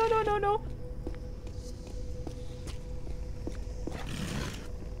 No, no, no, no, no, no.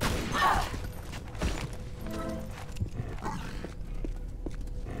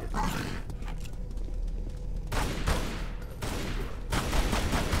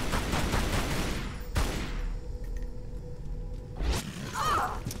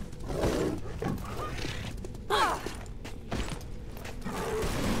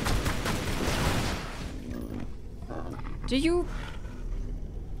 Do you...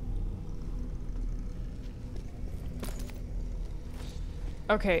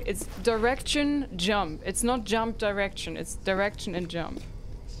 Okay, it's direction, jump. It's not jump direction, it's direction and jump.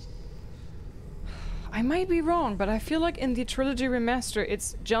 I might be wrong, but I feel like in the Trilogy Remaster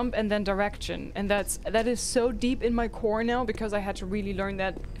it's jump and then direction. And that is so deep in my core now because I had to really learn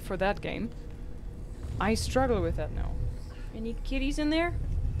that for that game. I struggle with that now. Any kitties in there?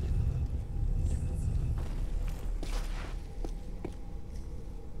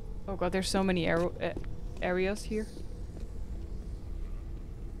 Oh god, there's so many areas here.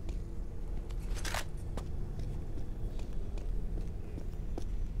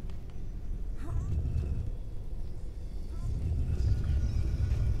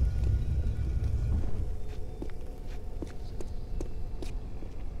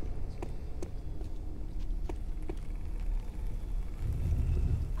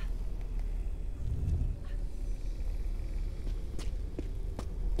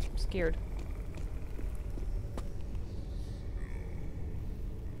 Scared.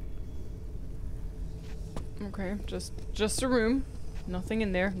 Okay, just a room. Nothing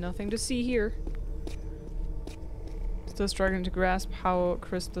in there, nothing to see here. Still struggling to grasp how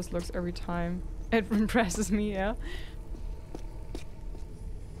crisp this looks every time. It impresses me, yeah.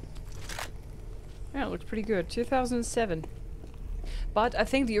 Yeah, it looks pretty good. 2007. But I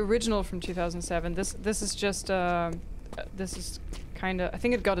think the original from 2007, this is just this is kinda, I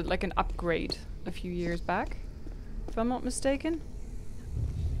think it got it like an upgrade a few years back, if I'm not mistaken.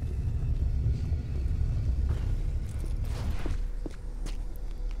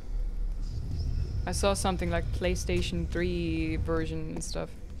 I saw something like PlayStation 3 version and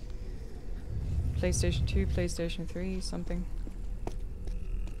stuff. PlayStation 2, PlayStation 3, something.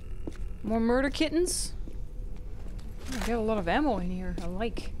 More murder kittens? Oh, I got a lot of ammo in here, I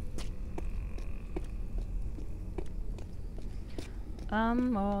like.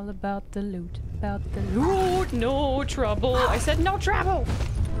 I'm all about the loot, no trouble. I said no trouble!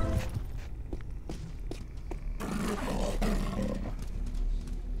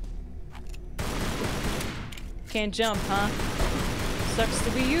 Can't jump, huh? Sucks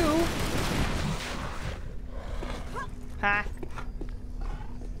to be you. Ha!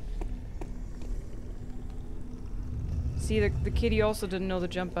 See, the kitty also didn't know the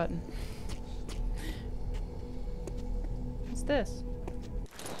jump button. What's this?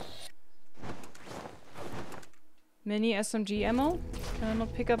 Mini SMG ammo? Can I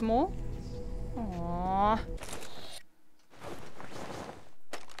not pick up more? Aww.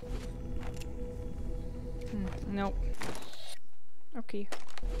 Nope. Okay.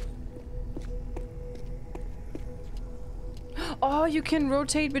 Oh, you can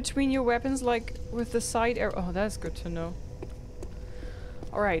rotate between your weapons like with the side arrow. Oh, that's good to know.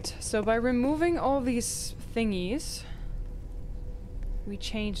 Alright, so by removing all these thingies, we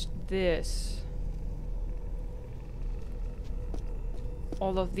changed this.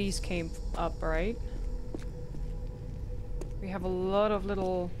 All of these came up, right? We have a lot of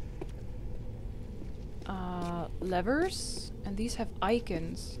little levers, and these have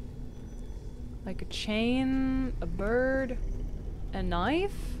icons. Like a chain, a bird, a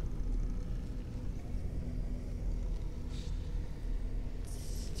knife?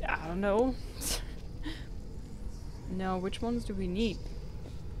 I don't know. No, which ones do we need?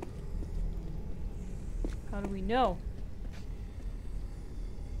 How do we know?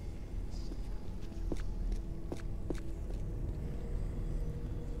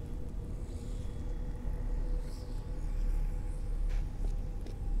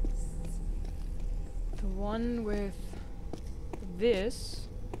 The one with this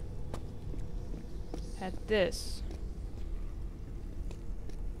had this.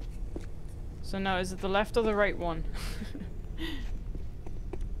 So now is it the left or the right one?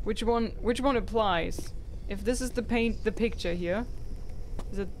 Which one applies? If this is the picture here,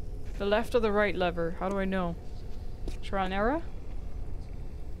 is it the left or the right lever? How do I know? Trial and error?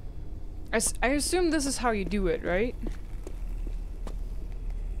 I assume this is how you do it, right?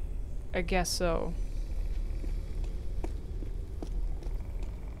 I guess so.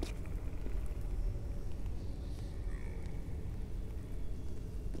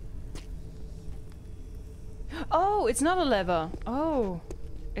 it's not a lever. Oh,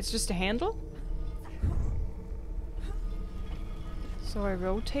 it's just a handle? So I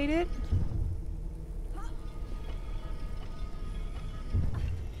rotate it.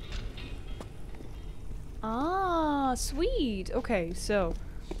 Ah, sweet. Okay, so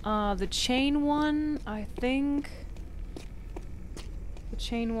the chain one, I think the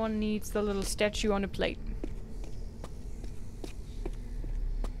chain one needs the little statue on a plate.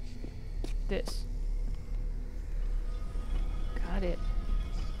 This. Got it.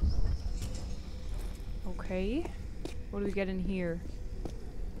 Okay. What do we get in here?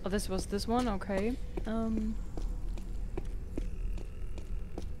 Oh, this was this one? Okay.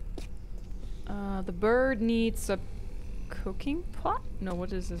 The bird needs a cooking pot? No,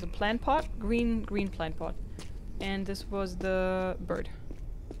 what is this? A plant pot? Green plant pot. And this was the bird.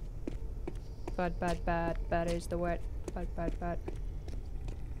 Bad is the wet. Bad.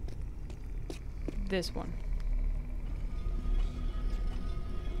 This one.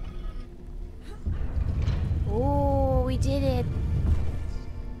 Oh, we did it.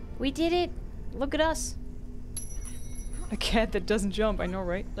 We did it. Look at us. A cat that doesn't jump, I know,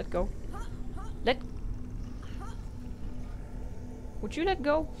 right? Let go. Would you let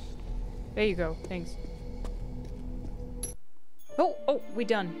go? There you go, thanks. Oh, we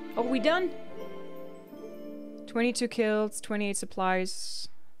done. Oh, we done? 22 kills, 28 supplies.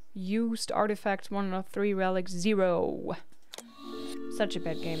 Used artifacts, 1 of 3 relics, 0. Such a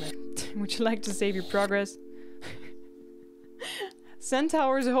bad gamer. Would you like to save your progress?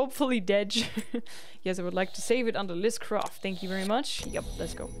 Centaur's hopefully dead. Yes, I would like to save it under Lara Croft. Thank you very much. Yup,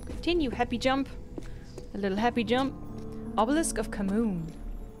 let's go. Continue. Happy jump. A little happy jump. Obelisk of Kamoon.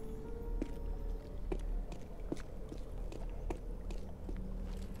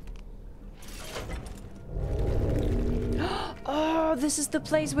 Oh, this is the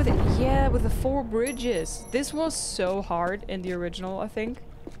place with it. Yeah, with the 4 bridges. This was so hard in the original, I think.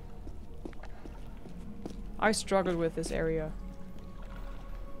 I struggled with this area.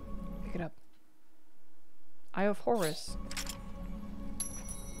 Pick it up. Eye of Horus.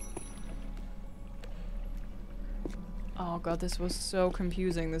 Oh god, this was so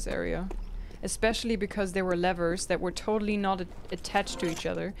confusing, this area. Especially because there were levers that were totally not attached to each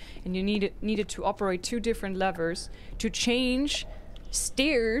other. And you needed to operate 2 different levers to change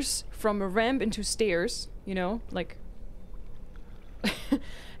stairs from a ramp into stairs. You know, like...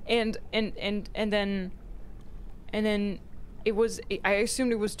 and then it was... I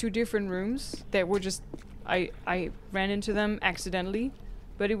assumed it was 2 different rooms that were just... I ran into them accidentally.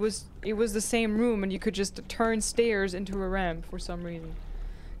 But it was the same room, and you could just turn stairs into a ramp for some reason.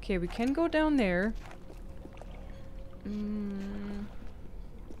 Okay, we can go down there.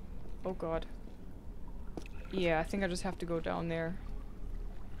 Oh god. Yeah, I think I just have to go down there.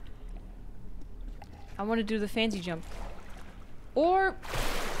 I want to do the fancy jump. Or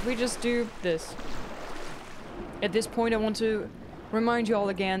we just do this. At this point, I want to remind you all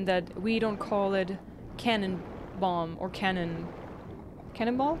again that we don't call it cannon bomb or cannon...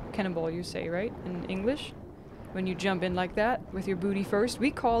 Cannonball? Cannonball, you say, right? In English? When you jump in like that, with your booty first.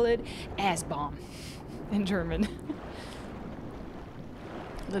 We call it ass bomb. In German.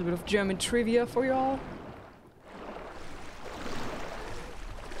 A little bit of German trivia for y'all.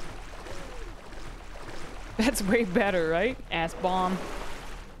 That's way better, right? Ass bomb.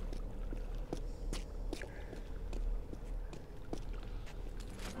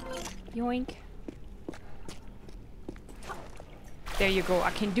 Yoink. There you go, I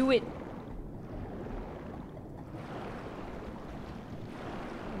can do it!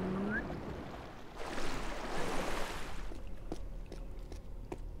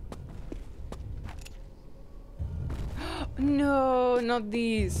 No, not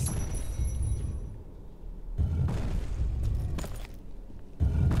these.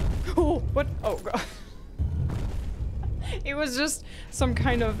 Oh, what? Oh god. It was just some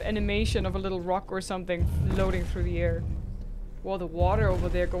kind of animation of a little rock or something floating through the air. Well, the water over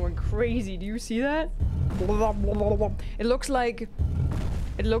there going crazy. Do you see that? It looks like,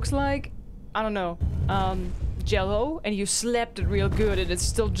 I don't know, Jello, and you slapped it real good and it's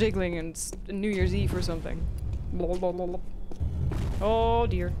still jiggling and it's New Year's Eve or something. Oh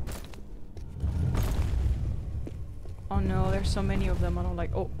dear. Oh no, there's so many of them. I don't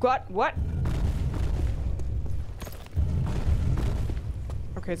like. Oh god, what?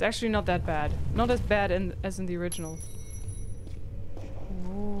 Okay, it's actually not that bad. Not as bad as in the original.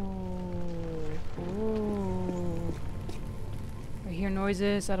 Ooh. I hear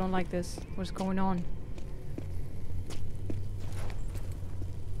noises. I don't like this. What's going on?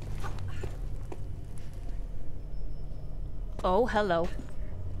 Oh, hello.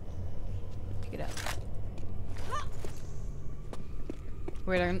 Pick it up.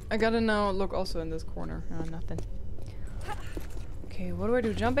 Wait, I gotta now look also in this corner. Nothing. Okay, what do I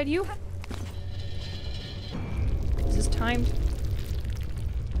do? Jump at you? Is this timed?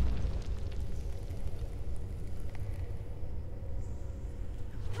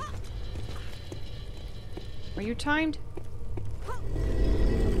 Are you timed?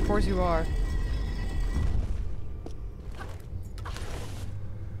 Of course you are.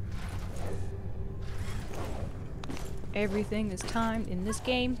 Everything is timed in this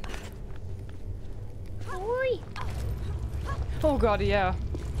game. Oi! Oh god, yeah.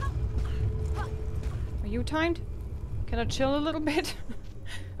 Are you timed? Can I chill a little bit?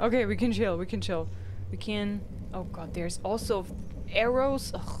 Okay, we can chill, we can chill. We can... Oh god, there's also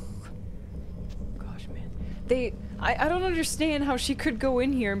arrows. Ugh. Gosh, man. I don't understand how she could go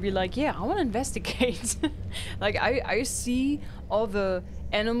in here and be like, yeah, I want to investigate. Like, I see all the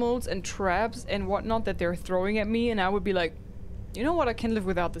animals and traps and whatnot that they're throwing at me, and I would be like, you know what, I can live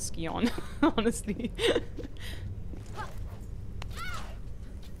without the Scion, honestly.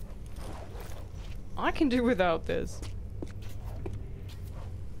 I can do without this.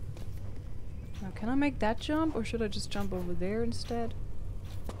 Now, can I make that jump, or should I just jump over there instead?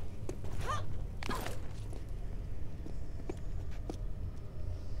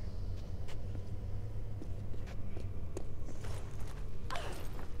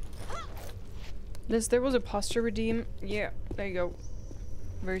 LIZZ, there was a posture redeem. Yeah, there you go.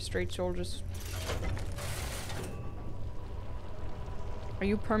 Very straight shoulders. Are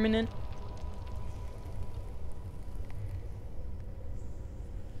you permanent?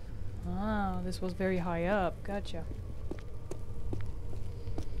 Ah, this was very high up. Gotcha.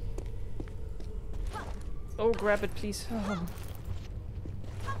 Oh, grab it, please. Oh.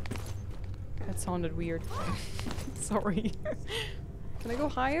 That sounded weird. Sorry. Can I go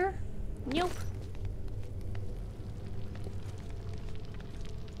higher? Nope.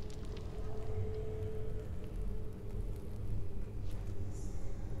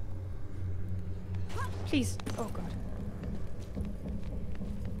 Please. Oh god.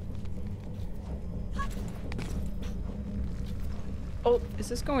 Oh, is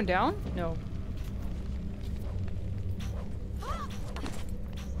this going down? No.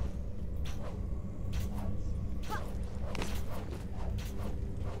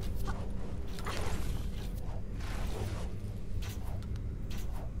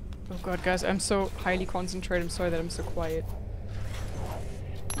 Oh god, guys, I'm so highly concentrated. I'm sorry that I'm so quiet.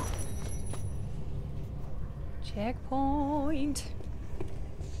 Checkpoint.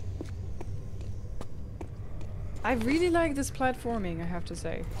 I really like this platforming, I have to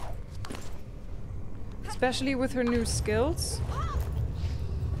say. Especially with her new skills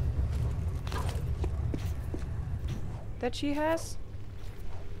that she has.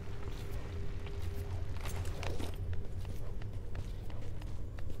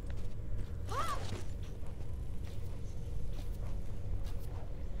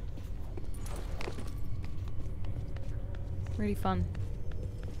 Really fun.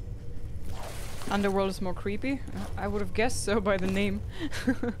 Underworld is more creepy? I would have guessed so by the name.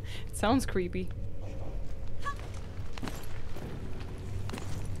 It sounds creepy.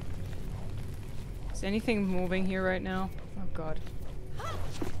 Is anything moving here right now? Oh god.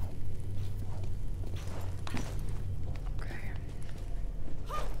 Okay.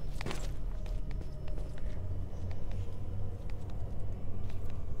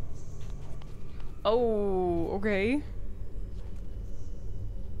 Oh, okay.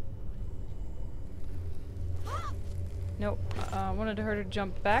 Nope. I wanted her to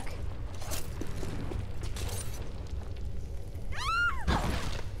jump back.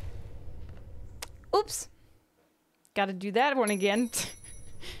 Oops. Gotta do that one again.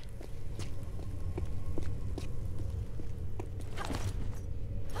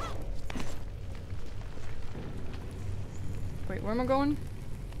 Wait, where am I going?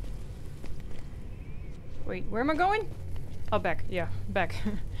 Wait, where am I going? Oh, back. Yeah, back.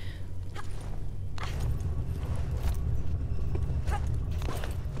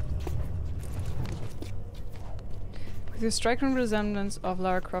 With a striking resemblance of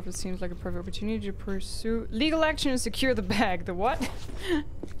Lara Croft, it seems like a perfect opportunity to pursue legal action and secure the bag. The what?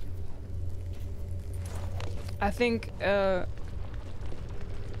 I think I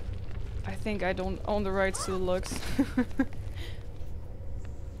don't own the rights to the looks.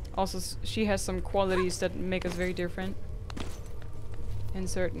 Also, she has some qualities that make us very different in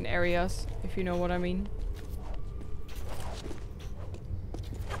certain areas, if you know what I mean.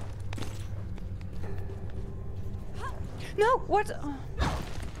 No! What? Oh.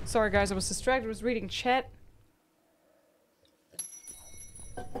 Sorry guys, I was distracted. I was reading chat.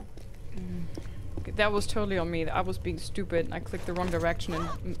 Okay, that was totally on me. I was being stupid. I clicked the wrong direction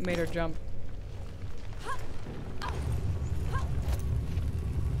and made her jump.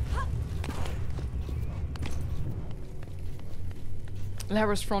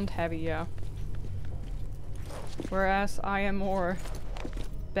 Lara's front heavy, yeah. Whereas I am more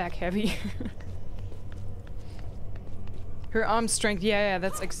back heavy. Her arm strength, yeah,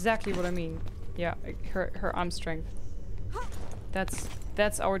 that's exactly what I mean. Yeah, her arm strength.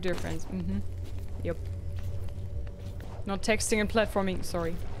 That's our difference. Mm-hmm. Yep. Not texting and platforming,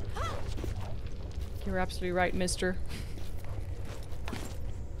 sorry. You're absolutely right, mister.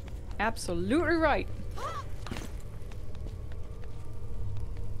 Absolutely right.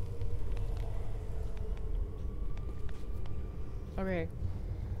 Okay.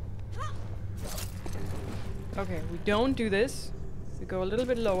 Okay, we don't do this. We go a little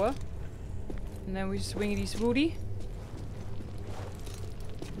bit lower. And then we swingity swooty.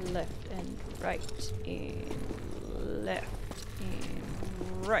 Left and right. And left.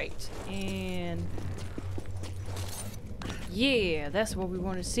 And right. And... yeah, that's what we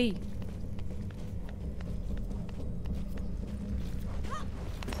want to see.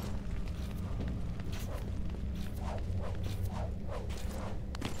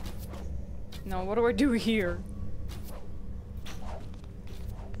 Now, what do I do here?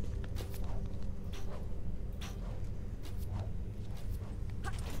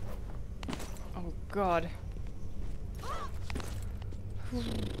 Oh, God.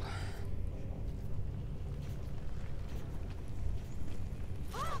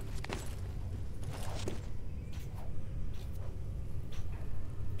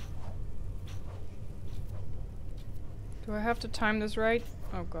 Do I have to time this right?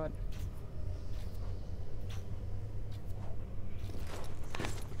 Oh, God.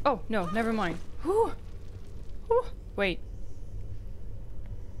 Oh, no, never mind. Whew. Whew. Wait.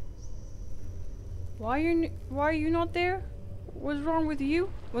 Why are you not there? What's wrong with you?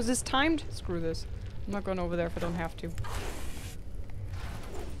 Was this timed? Screw this. I'm not going over there if I don't have to.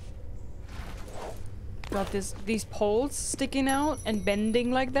 Got these poles sticking out and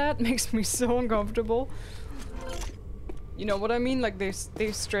bending like that makes me so uncomfortable. You know what I mean? Like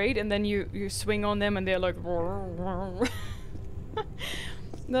they're straight and then you swing on them and they're like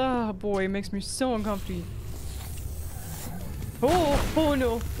oh boy, it makes me so uncomfortable. Oh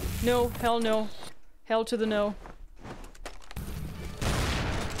no. No, hell no. Hell to the no.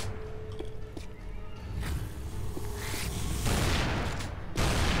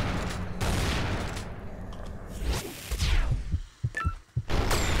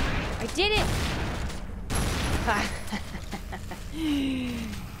 I did it!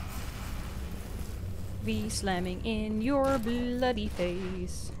 V slamming in your bloody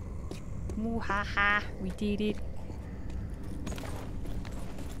face. Muhaha, we did it.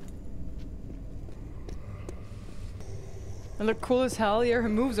 I look cool as hell. Yeah, her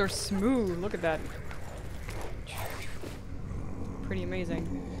moves are smooth. Look at that. Pretty amazing.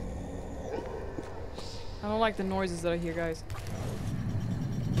 I don't like the noises that I hear, guys.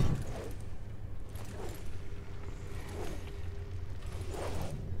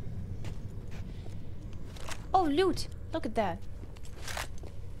 Oh, loot! Look at that.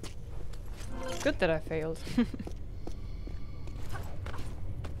 Good that I failed.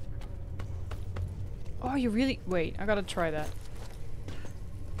 Oh, you really... wait, I gotta try that.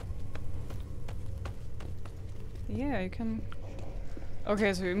 Yeah, you can...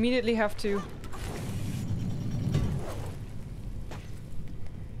 okay, so you immediately have to...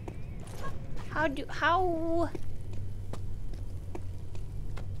 How...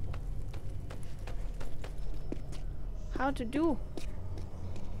 How to do?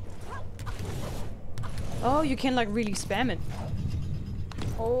 oh, you can like really spam it.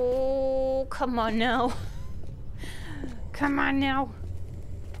 Oh, come on now. Come on now.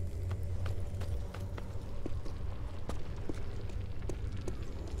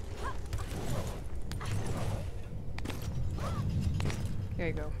 There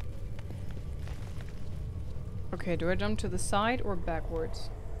you go. Okay, do I jump to the side or backwards?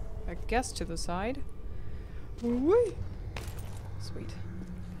 I guess to the side. Whee! Sweet.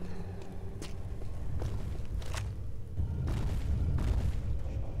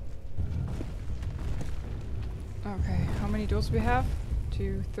 Okay, how many doors do we have?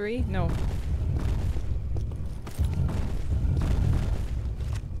 2, 3? No.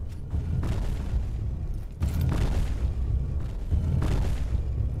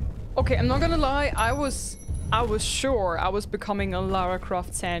 Okay, I'm not gonna lie, I was sure I was becoming a Lara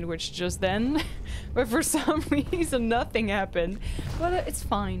Croft sandwich just then. But for some reason nothing happened. But it's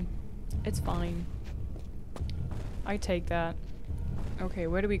fine. It's fine. I take that. Okay,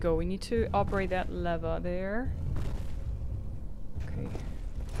 where do we go? We need to operate that lever there. Okay.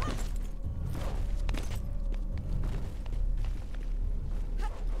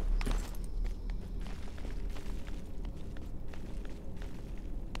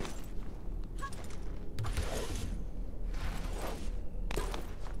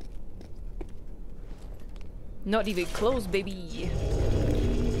 Not even close, baby.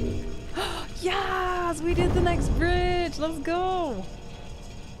 Yes, we did the next bridge. Let's go.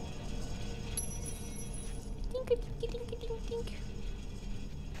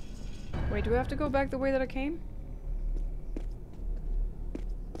 Wait, do we have to go back the way that I came?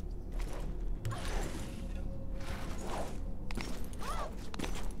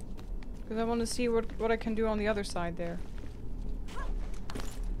 Because I want to see what I can do on the other side there.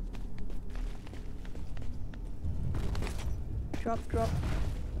 Drop, drop.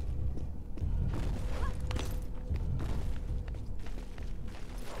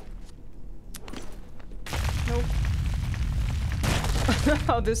 Nope.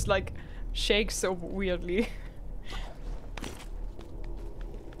 How this like shakes so weirdly.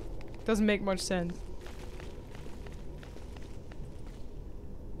 Doesn't make much sense.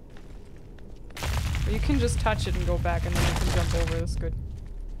 But you can just touch it and go back and then you can jump over. That's good.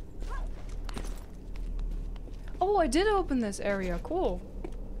 Oh, I did open this area. Cool.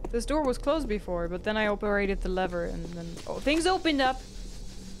 This door was closed before, but then I operated the lever and then... Oh, things opened up!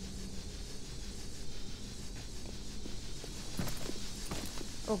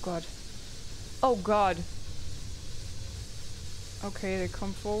 Oh god. Oh god. Okay, they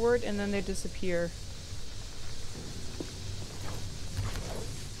come forward and then they disappear.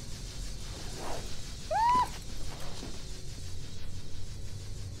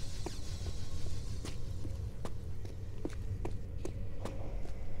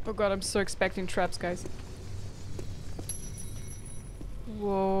 Oh god, I'm so expecting traps, guys.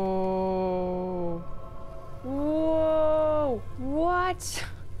 Whoa. Whoa! What?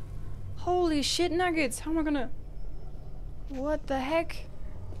 Holy shit nuggets! How am I gonna... What the heck?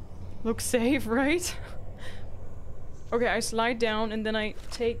 Looks safe, right? Okay, I slide down and then I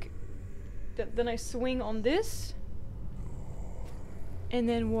take... Then I swing on this. And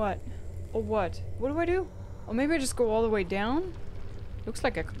then what? Or what? What do I do? Or maybe I just go all the way down? Looks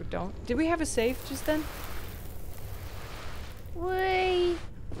like I could go down. Did we have a save just then? Way!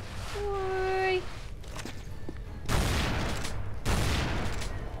 Way!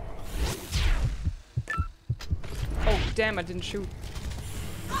 Oh, damn, I didn't shoot.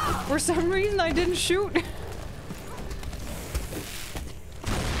 For some reason, I didn't shoot.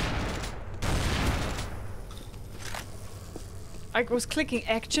 I was clicking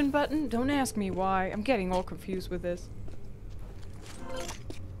action button. Don't ask me why. I'm getting all confused with this.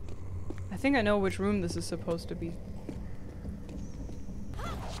 I think I know which room this is supposed to be.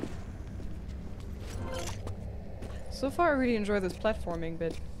 So far, I really enjoy this platforming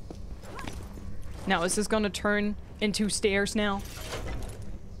bit. Now, is this gonna turn into stairs now?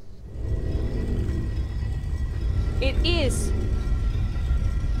 It is!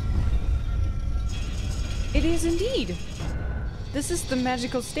 It is indeed! This is the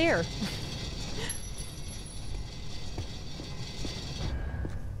magical stair.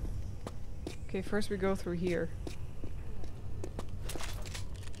 Okay, first we go through here.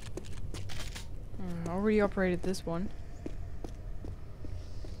 Already operated this one.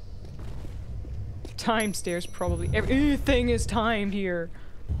 Time stairs, probably. Everything is timed here.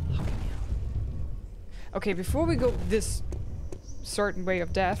 Okay, before we go this certain way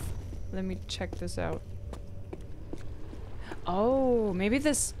of death, let me check this out. Oh, maybe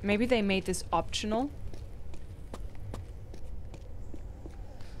they made this optional.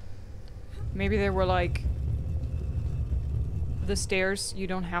 Maybe they were like, the stairs, you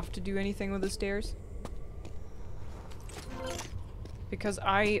don't have to do anything with the stairs. Because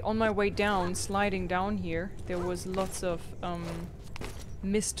on my way down, sliding down here, there was lots of,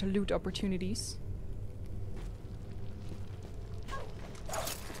 missed loot opportunities.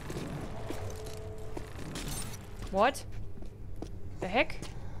 What? The heck?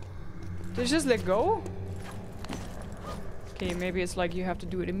 Did it just let go? Okay, maybe it's like you have to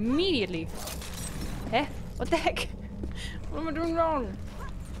do it immediately. Eh? What the heck? What am I doing wrong?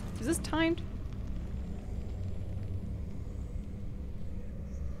 Is this timed?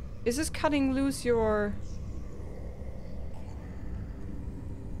 Is this cutting loose your...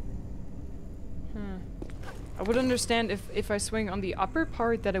 I would understand if I swing on the upper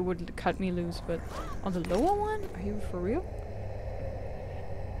part that it would cut me loose, but on the lower one? Are you for real?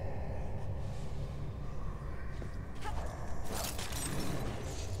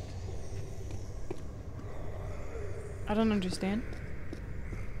 I don't understand.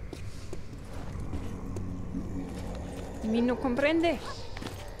 Mi no comprende.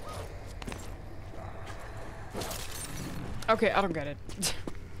 Okay, I don't get it.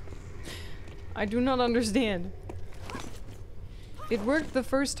 I do not understand. It worked the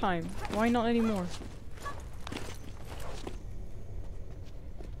first time. Why not anymore?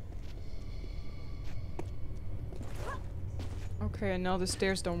 Okay, and now the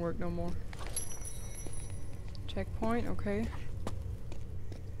stairs don't work no more. Checkpoint, okay.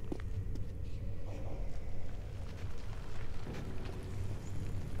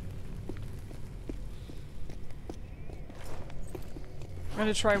 I'm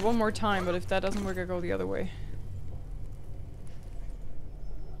gonna try one more time, but if that doesn't work, I go the other way.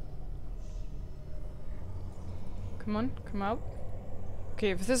 Come on, come out. Okay,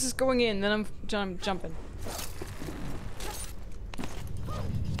 if this is going in, then I'm jumping.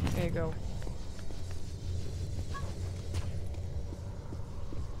 There you go.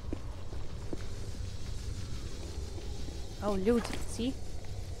 Oh, loot. See?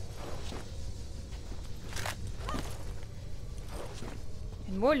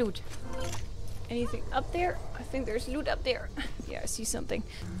 And more loot. Anything up there? I think there's loot up there. Yeah, I see something.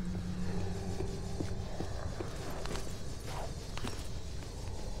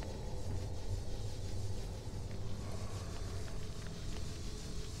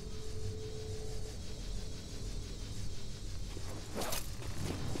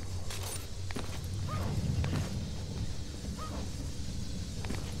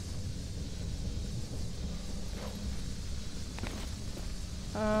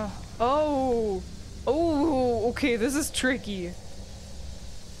 Oh! Oh! Okay, this is tricky.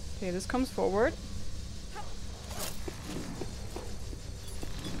 Okay, this comes forward.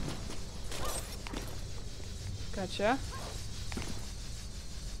 Gotcha.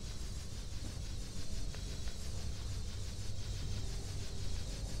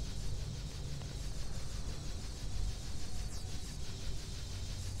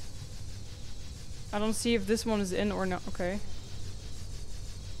 I don't see if this one is in or not. Okay.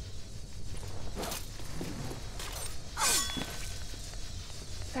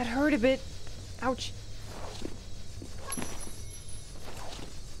 That hurt a bit. Ouch.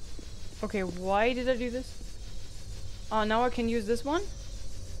 Okay, why did I do this? Oh, now I can use this one?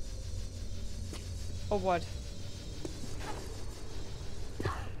 Or what?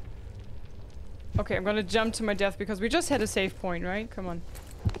 Okay, I'm gonna jump to my death because we just had a save point, right? Come on.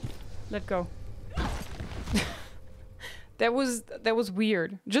 Let go. That was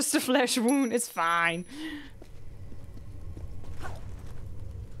weird. Just a flesh wound, it's fine.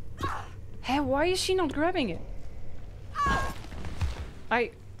 Hey, why is she not grabbing it?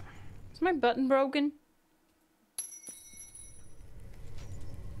 Is my button broken?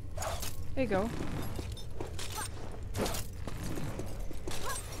 There you go.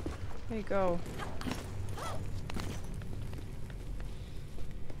 There you go.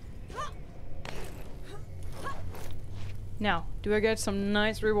 Now, do I get some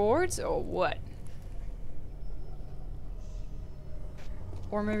nice rewards or what?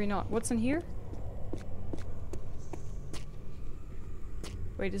 Or maybe not. What's in here?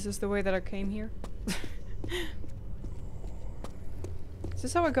 Wait, is this the way that I came here? Is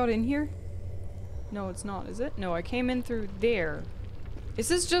this how I got in here? No, it's not, is it? No, I came in through there. Is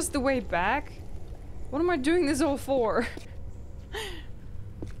this just the way back? What am I doing this all for?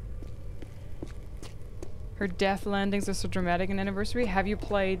 Her death landings are so dramatic in Anniversary. Have you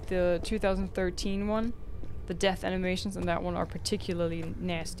played the 2013 one? The death animations in that one are particularly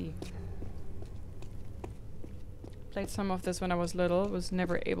nasty. Played some of this when I was little, was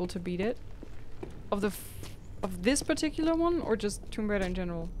never able to beat it. Of this particular one, or just Tomb Raider in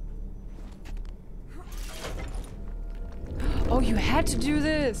general? Oh, you had to do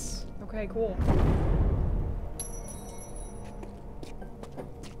this! Okay, cool.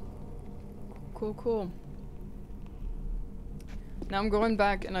 Cool, cool. Now I'm going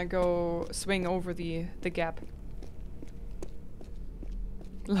back and I go swing over the gap.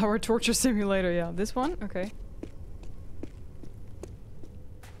 Lara Torture Simulator, yeah. This one? Okay.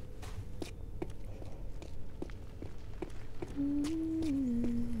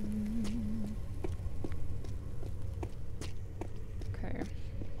 Okay.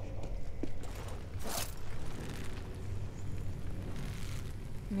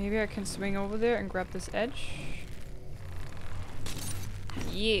 Maybe I can swing over there and grab this edge.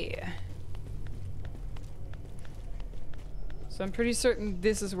 Yeah. So I'm pretty certain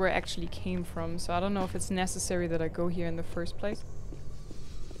this is where I actually came from, so I don't know if it's necessary that I go here in the first place.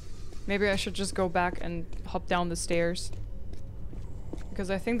 Maybe I should just go back and hop down the stairs. Because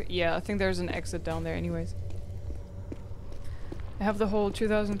I think, yeah, I think there's an exit down there anyways. I have the whole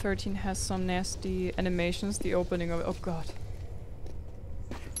 2013 has some nasty animations, the opening of it. Oh god.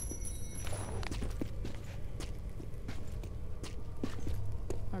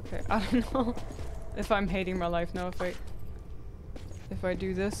 Okay, I don't know if I'm hating my life now if I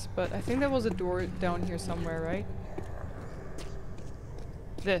do this, but I think there was a door down here somewhere, right?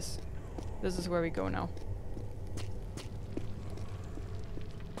 This is where we go now.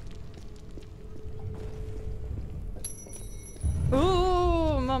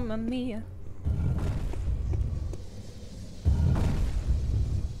 Oh, mamma mia.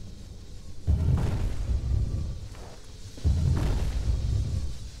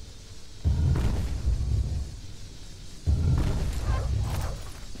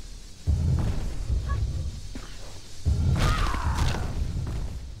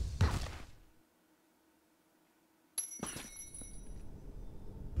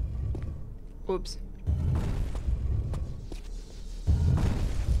 Oops.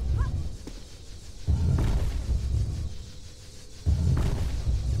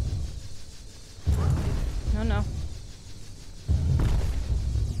 No, no.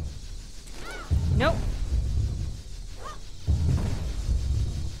 Nope.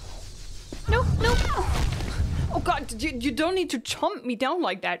 No, no. Oh god, you don't need to chomp me down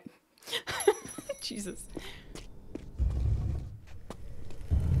like that. Jesus.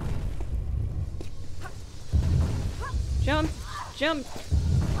 Jump, jump,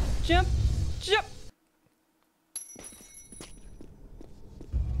 jump, jump.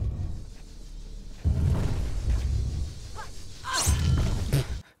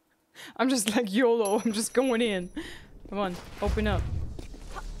 I'm just like YOLO, I'm just going in. Come on, open up.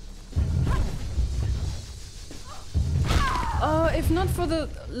 If not for the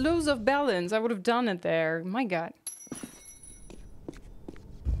lose of balance, I would have done it there. My god.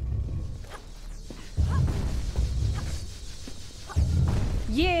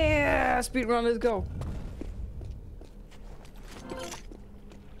 Yeah! Speedrun, let's go.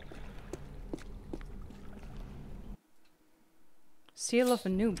 Seal of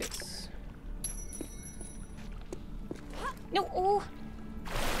Anubis. No! Oh!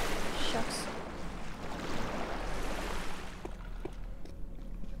 Shucks.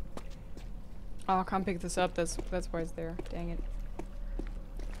 Oh, I can't pick this up. That's why it's there. Dang it.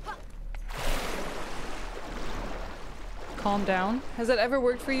 Calm down. Has that ever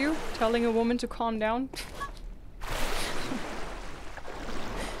worked for you? Telling a woman to calm down?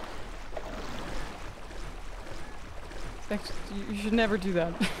 You should never do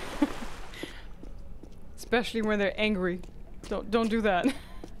that. Especially when they're angry. Don't do that.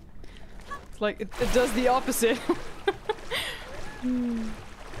 It's like it does the opposite.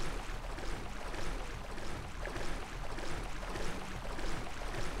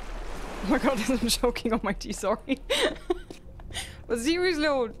 Oh my god, I'm choking on my tea, sorry. But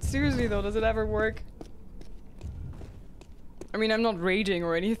seriously though, does it ever work? I mean, I'm not raging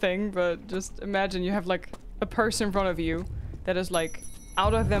or anything, but just imagine you have like a person in front of you that is like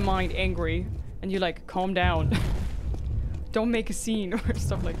out of their mind angry, and you like, calm down. Don't make a scene or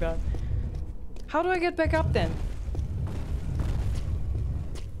stuff like that. How do I get back up then?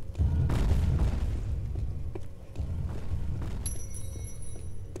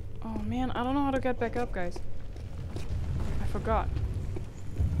 Oh man, I don't know how to get back up, guys. I forgot.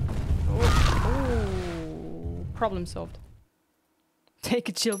 Oh, problem solved. Take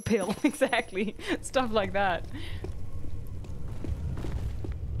a chill pill. Exactly. Stuff like that.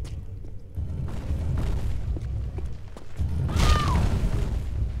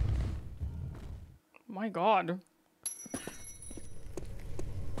 My god.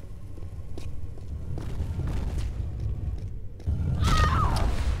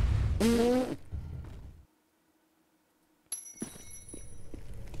 I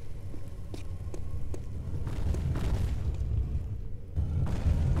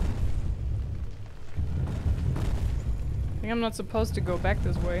think I'm not supposed to go back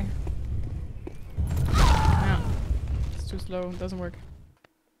this way. No. It's too slow. It doesn't work.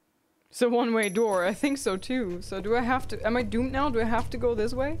 It's a one-way door. I think so too. So do I have to... Am I doomed now? Do I have to go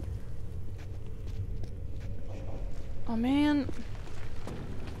this way? Oh man.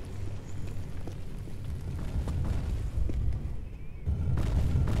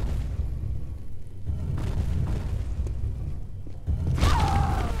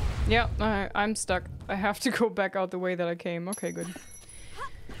 Yep, I'm stuck. I have to go back out the way that I came. Okay, good.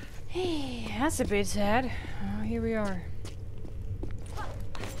 Hey, that's a bit sad. Oh, here we are.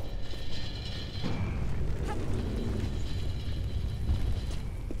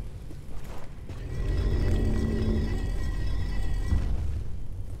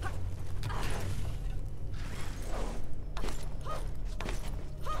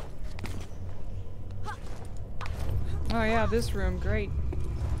 Oh yeah, this room, great.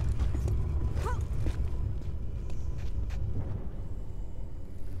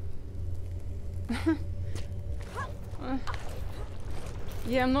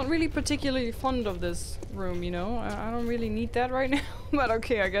 Yeah, I'm not really particularly fond of this room, you know? I don't really need that right now, but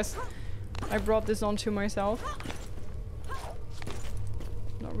okay, I guess I brought this onto myself.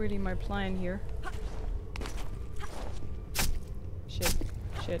 Not really my plan here. Shit,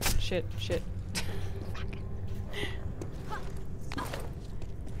 shit, shit, shit.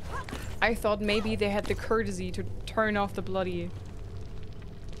 I thought maybe they had the courtesy to turn off the bloody...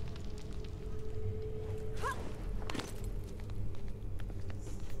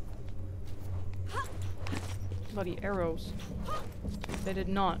 bloody arrows. They did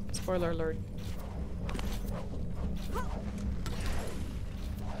not. Spoiler alert.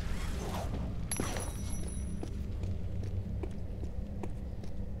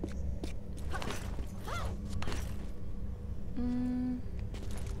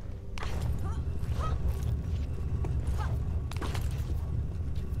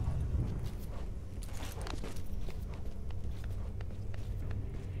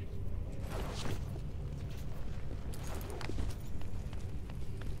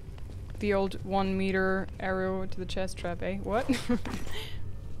 The old 1 meter arrow to the chest trap, eh? What?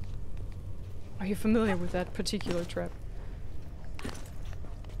 Are you familiar with that particular trap?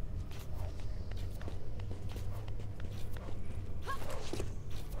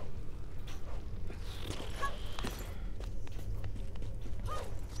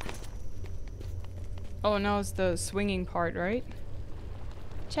 Oh, now it's the swinging part, right?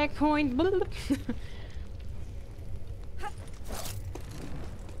 Checkpoint!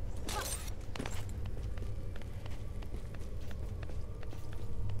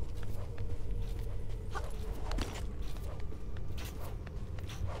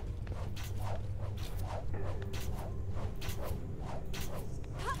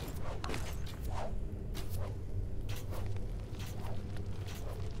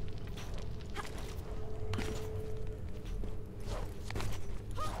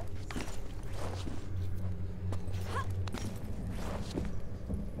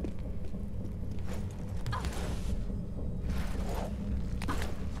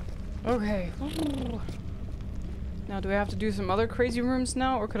 Okay. Now, do I have to do some other crazy rooms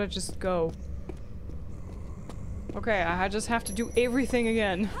now, or could I just go? Okay, I just have to do everything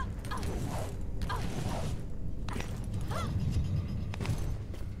again.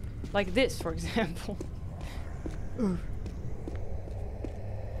 Like this, for example. Ooh.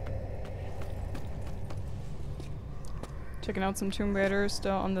 Checking out some Tomb Raider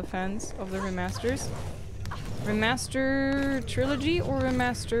still on the fence of the remasters. Remaster trilogy or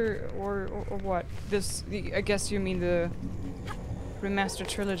remaster or what? I guess you mean the remaster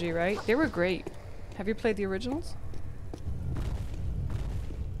trilogy, right? They were great. Have you played the originals?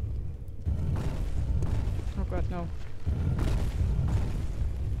 Oh god, no.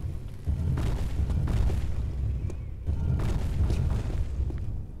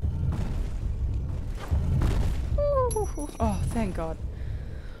 Ooh, oh, thank god.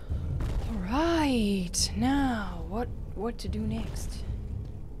 Alright, now what to do next?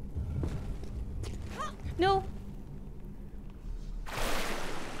 No!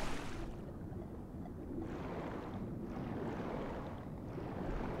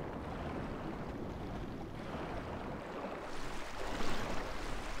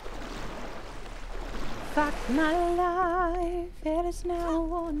 Fuck my life, it is now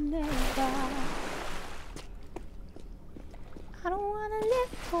or never. I don't wanna live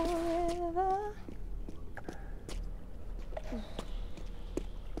forever.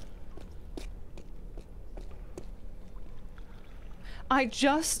 I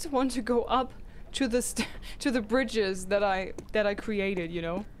just want to go up to the bridges that I created, you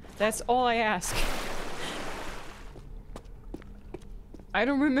know? That's all I ask. I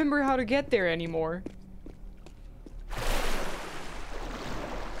don't remember how to get there anymore.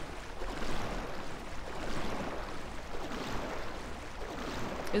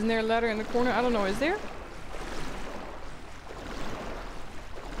 Isn't there a ladder in the corner? I don't know, is there?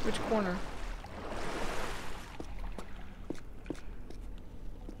 Which corner?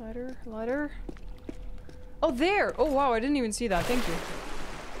 Ladder, ladder. Oh, there! Oh, wow, I didn't even see that. Thank you.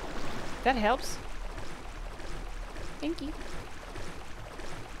 That helps. Thank you.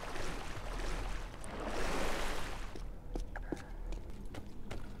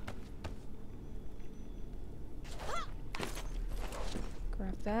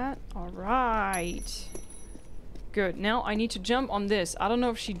 Grab that. Alright. Good. Now I need to jump on this. I don't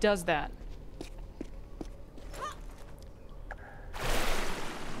know if she does that.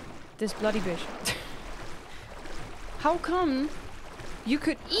 This bloody bitch. How come you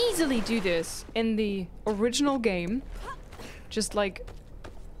could easily do this in the original game? Just like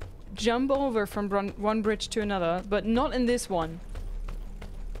jump over from one bridge to another, but not in this one.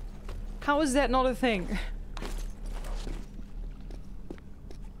 How is that not a thing?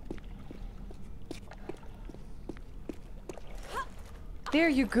 There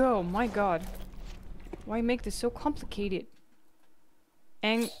you go, my god. Why make this so complicated?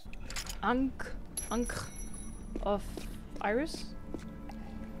 Ankh of Iris?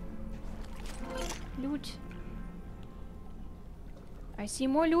 Loot. I see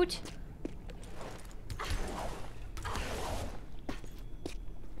more loot.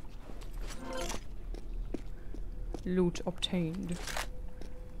 Loot obtained.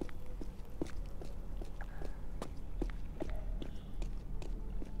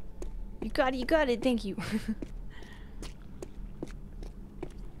 You got it, thank you.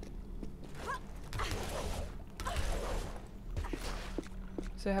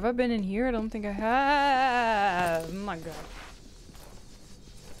 So have I been in here? I don't think I have. Oh my god.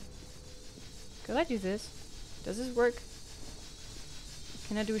 Could I do this? Does this work?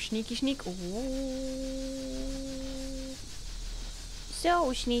 Can I do a sneaky sneak? Ooh.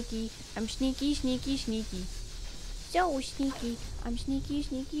 So sneaky. I'm sneaky, sneaky, sneaky. So sneaky. I'm sneaky,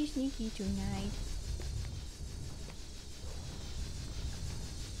 sneaky, sneaky tonight.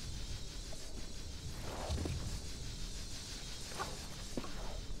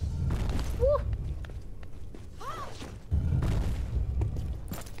 Woo.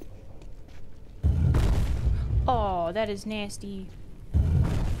 Oh, that is nasty.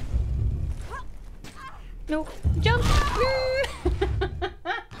 No, jump!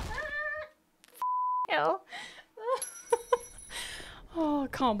 Hell. Oh, I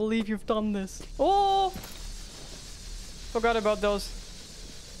can't believe you've done this. Oh! Forgot about those.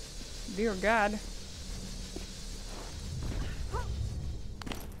 Dear God.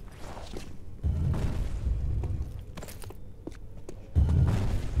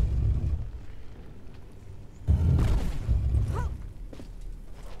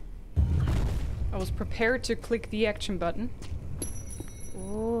 I was prepared to click the action button.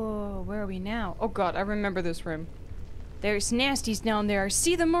 Oh, where are we now? Oh god, I remember this room. There's nasties down there. I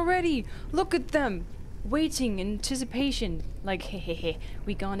see them already. Look at them. Waiting in anticipation. Like, hehehe,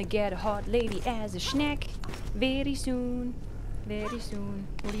 we gonna get a hot lady as a snack. Very soon. Very soon.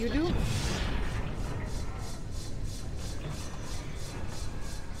 What do you do?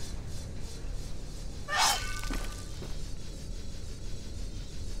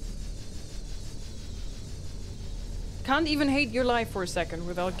 Can't even hate your life for a second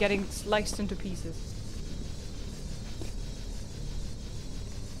without getting sliced into pieces.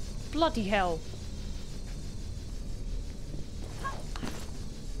 Bloody hell.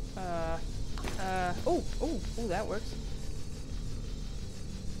 Oh, that works.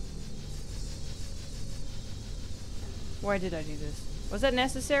 Why did I do this? Was that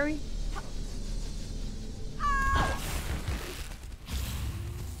necessary?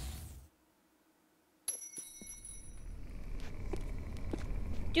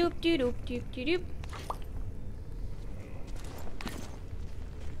 Doop doop doop doop doop doop.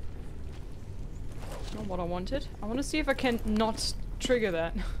 Not what I wanted. I want to see if I can not trigger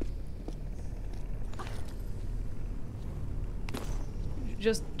that.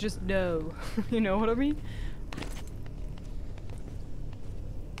 just no. You know what I mean?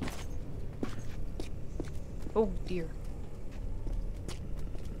 Oh dear.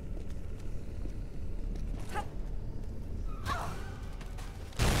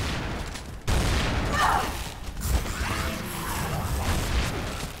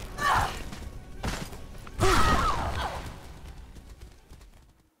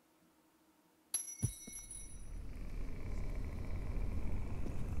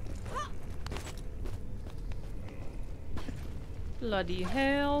 Bloody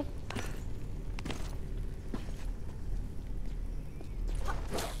hell.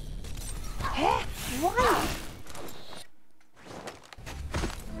 Huh? Why?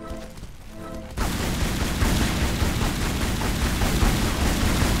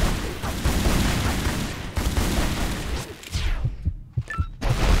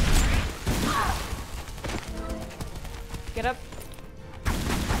 Get up.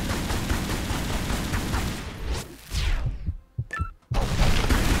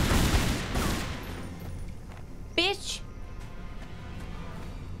 Bitch.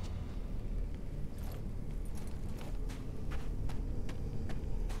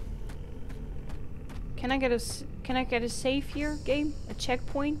 Can I get a save here, game? A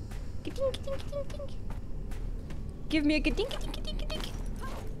checkpoint? Ka-ding, ka-ding, ka-ding, ka-ding. Give me a ka-ding, ka-ding, ka-ding, ka-ding.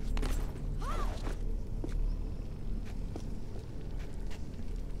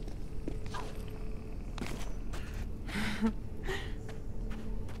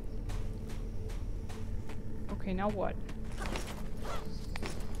 Okay, now what?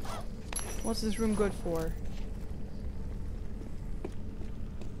 What's this room good for?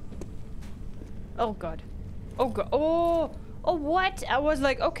 Oh god. Oh god. Oh! Oh, what? I was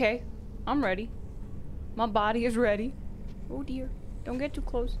like, okay. I'm ready. My body is ready. Oh dear. Don't get too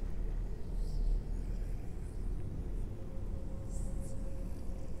close.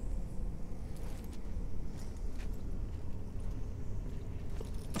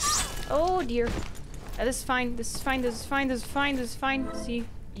 Oh dear. This is fine. This is fine. This is fine. This is fine. This is fine. See?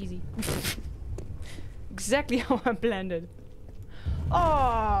 Easy. Exactly how I planned it.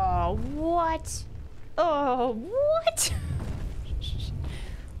 Oh, what? Oh, what?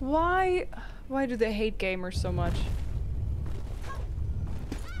 Why do they hate gamers so much?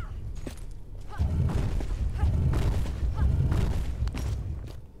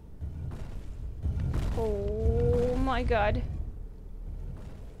 Oh my god.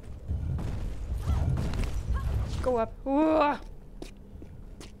 Go up. Whoa.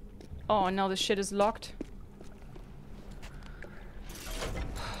 Oh, now the shit is locked.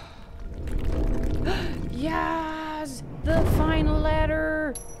 Yes! The final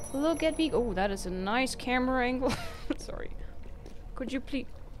ladder! Look at me. Oh, that is a nice camera angle. Sorry. Could you please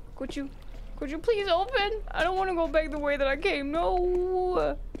open? I don't want to go back the way that I came.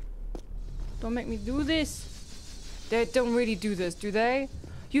 No! Don't make me do this. They don't really do this, do they?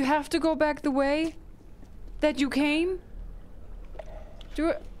 You have to go back the way that you came? Do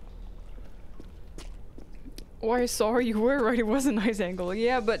it. Why, sorry, you were right. It was a nice angle.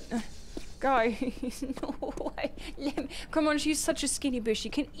 Yeah, but... guys, no way. Come on, she's such a skinny bitch. She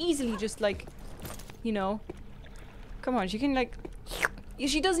can easily just, like... You know... Come on, she can, like...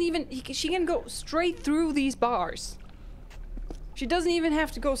 She doesn't even... She can go straight through these bars. She doesn't even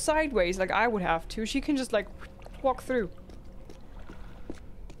have to go sideways like I would have to. She can just, like, walk through.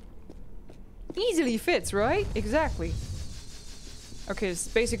 Easily fits, right? Exactly. Okay, it's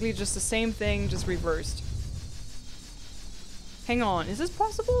basically just the same thing, just reversed. Hang on, is this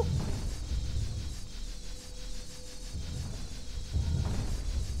possible?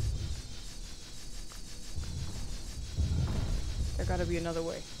 There gotta be another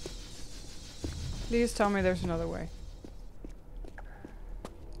way. Please tell me there's another way.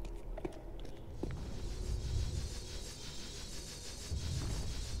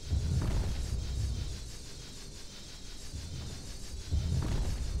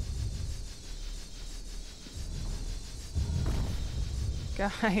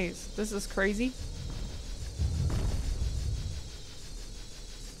 Guys, this is crazy.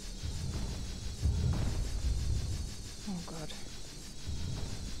 Oh god.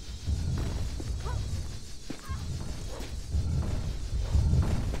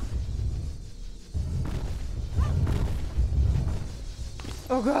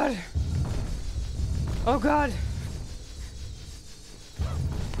 Oh god. Oh god.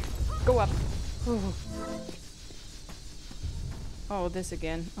 Go up. Oh. Oh, this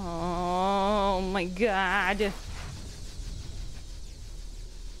again. Oh my god.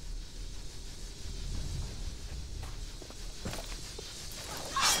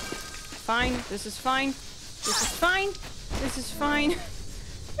 Fine. This is fine. This is fine. This is fine.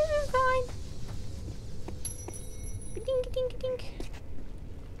 This is fine. Dink, dink, dink.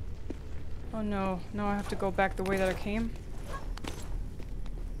 Oh no. Now I have to go back the way that I came.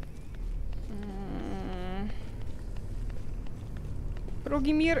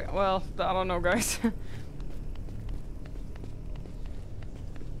 Well, I don't know, guys.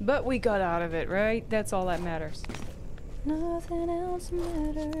 But we got out of it, right? That's all that matters. Nothing else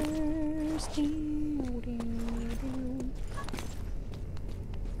matters.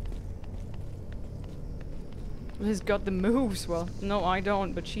 Liz got the moves. Well, no, I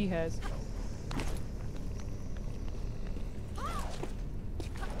don't, but she has.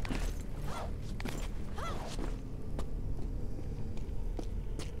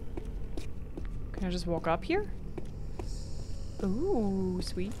 Can I just walk up here? Ooh,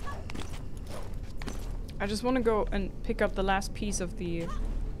 sweet. I just want to go and pick up the last piece of the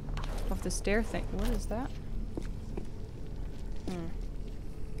stair thing. What is that?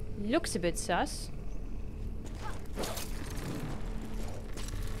 Looks a bit sus.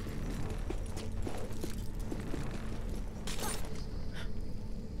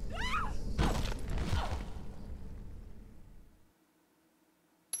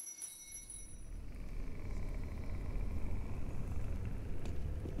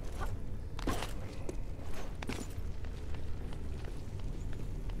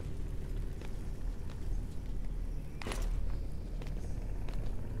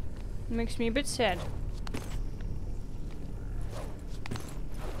 Makes me a bit sad.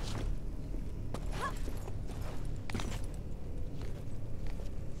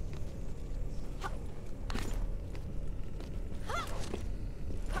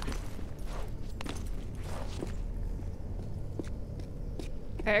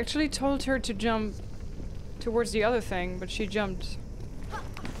 I actually told her to jump towards the other thing, but she jumped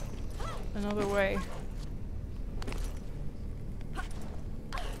another way.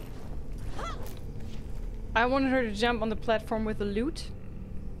 I wanted her to jump on the platform with the loot.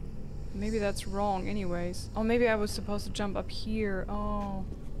 Maybe that's wrong anyways. Oh, maybe I was supposed to jump up here. Oh.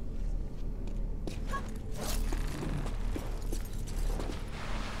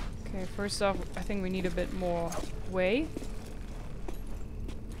 Okay, first off, I think we need a bit more way.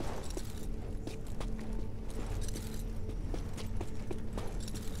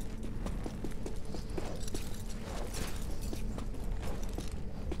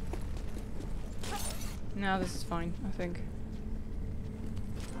 Now this is fine, I think.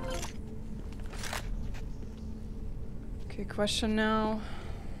 Okay, question now.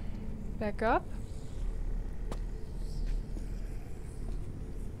 Back up.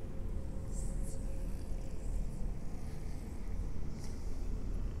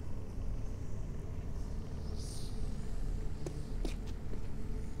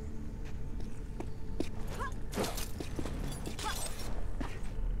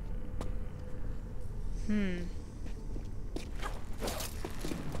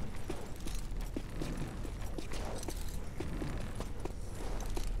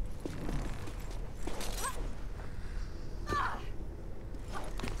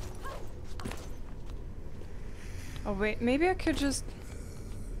 Oh wait, maybe I could just...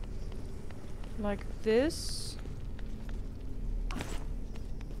 like this?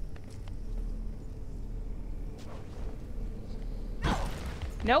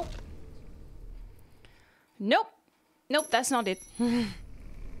 Nope. Nope. Nope, that's not it.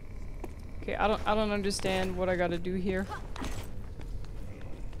 Okay, I don't understand what I gotta do here.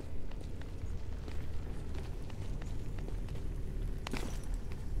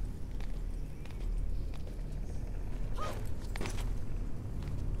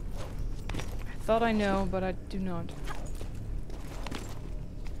 I thought I know, but I do not.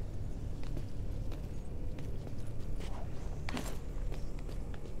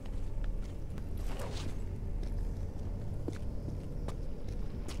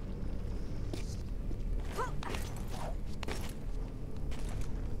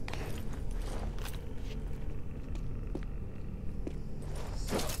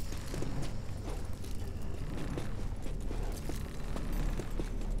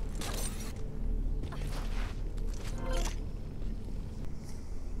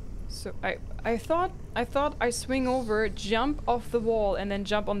 So I thought I swing over, jump off the wall, and then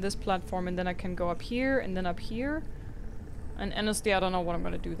jump on this platform, and then I can go up here and then up here. And honestly, I don't know what I'm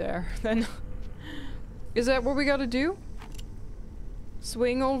gonna do there. Then is that what we gotta do?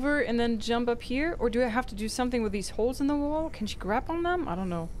 Swing over and then jump up here, or do I have to do something with these holes in the wall? Can she grab on them? I don't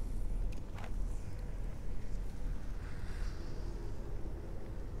know.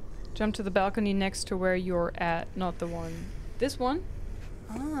 Jump to the balcony next to where you're at, not the one. This one?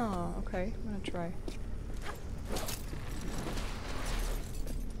 Ah, okay. I'm gonna try.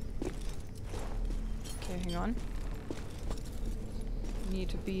 Okay, hang on. Need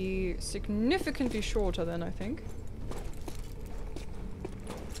to be significantly shorter then, I think.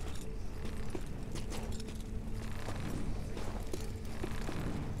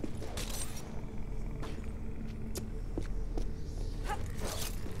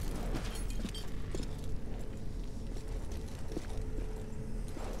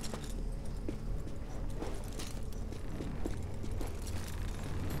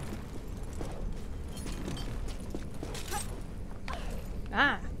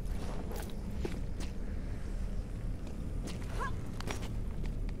 Ah!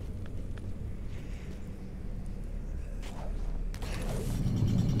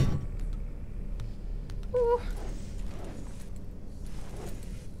 Ooh.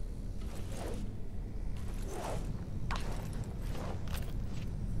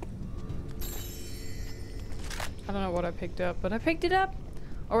 I don't know what I picked up, but I picked it up!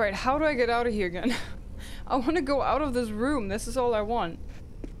 Alright, how do I get out of here again? I want to go out of this room. This is all I want.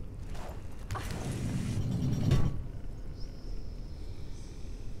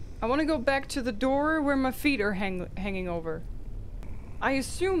 I want to go back to the door where my feet are hanging over. I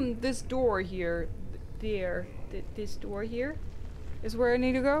assume this door here, this door here, is where I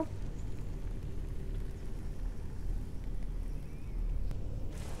need to go.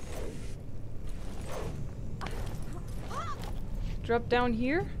 Drop down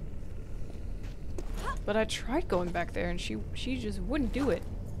here. But I tried going back there and she just wouldn't do it.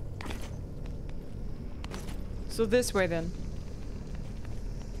 So this way then.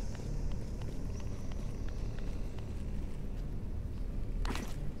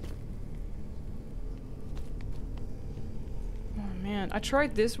 Oh man. I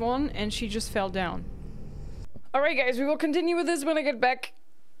tried this one and she just fell down. Alright guys, we will continue with this when I get back.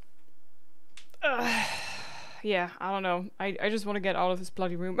 Yeah, I don't know. I just want to get out of this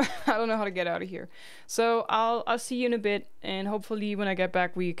bloody room. I don't know how to get out of here. So I'll see you in a bit, and hopefully when I get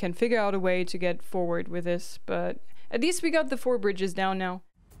back we can figure out a way to get forward with this. But at least we got the 4 bridges down now.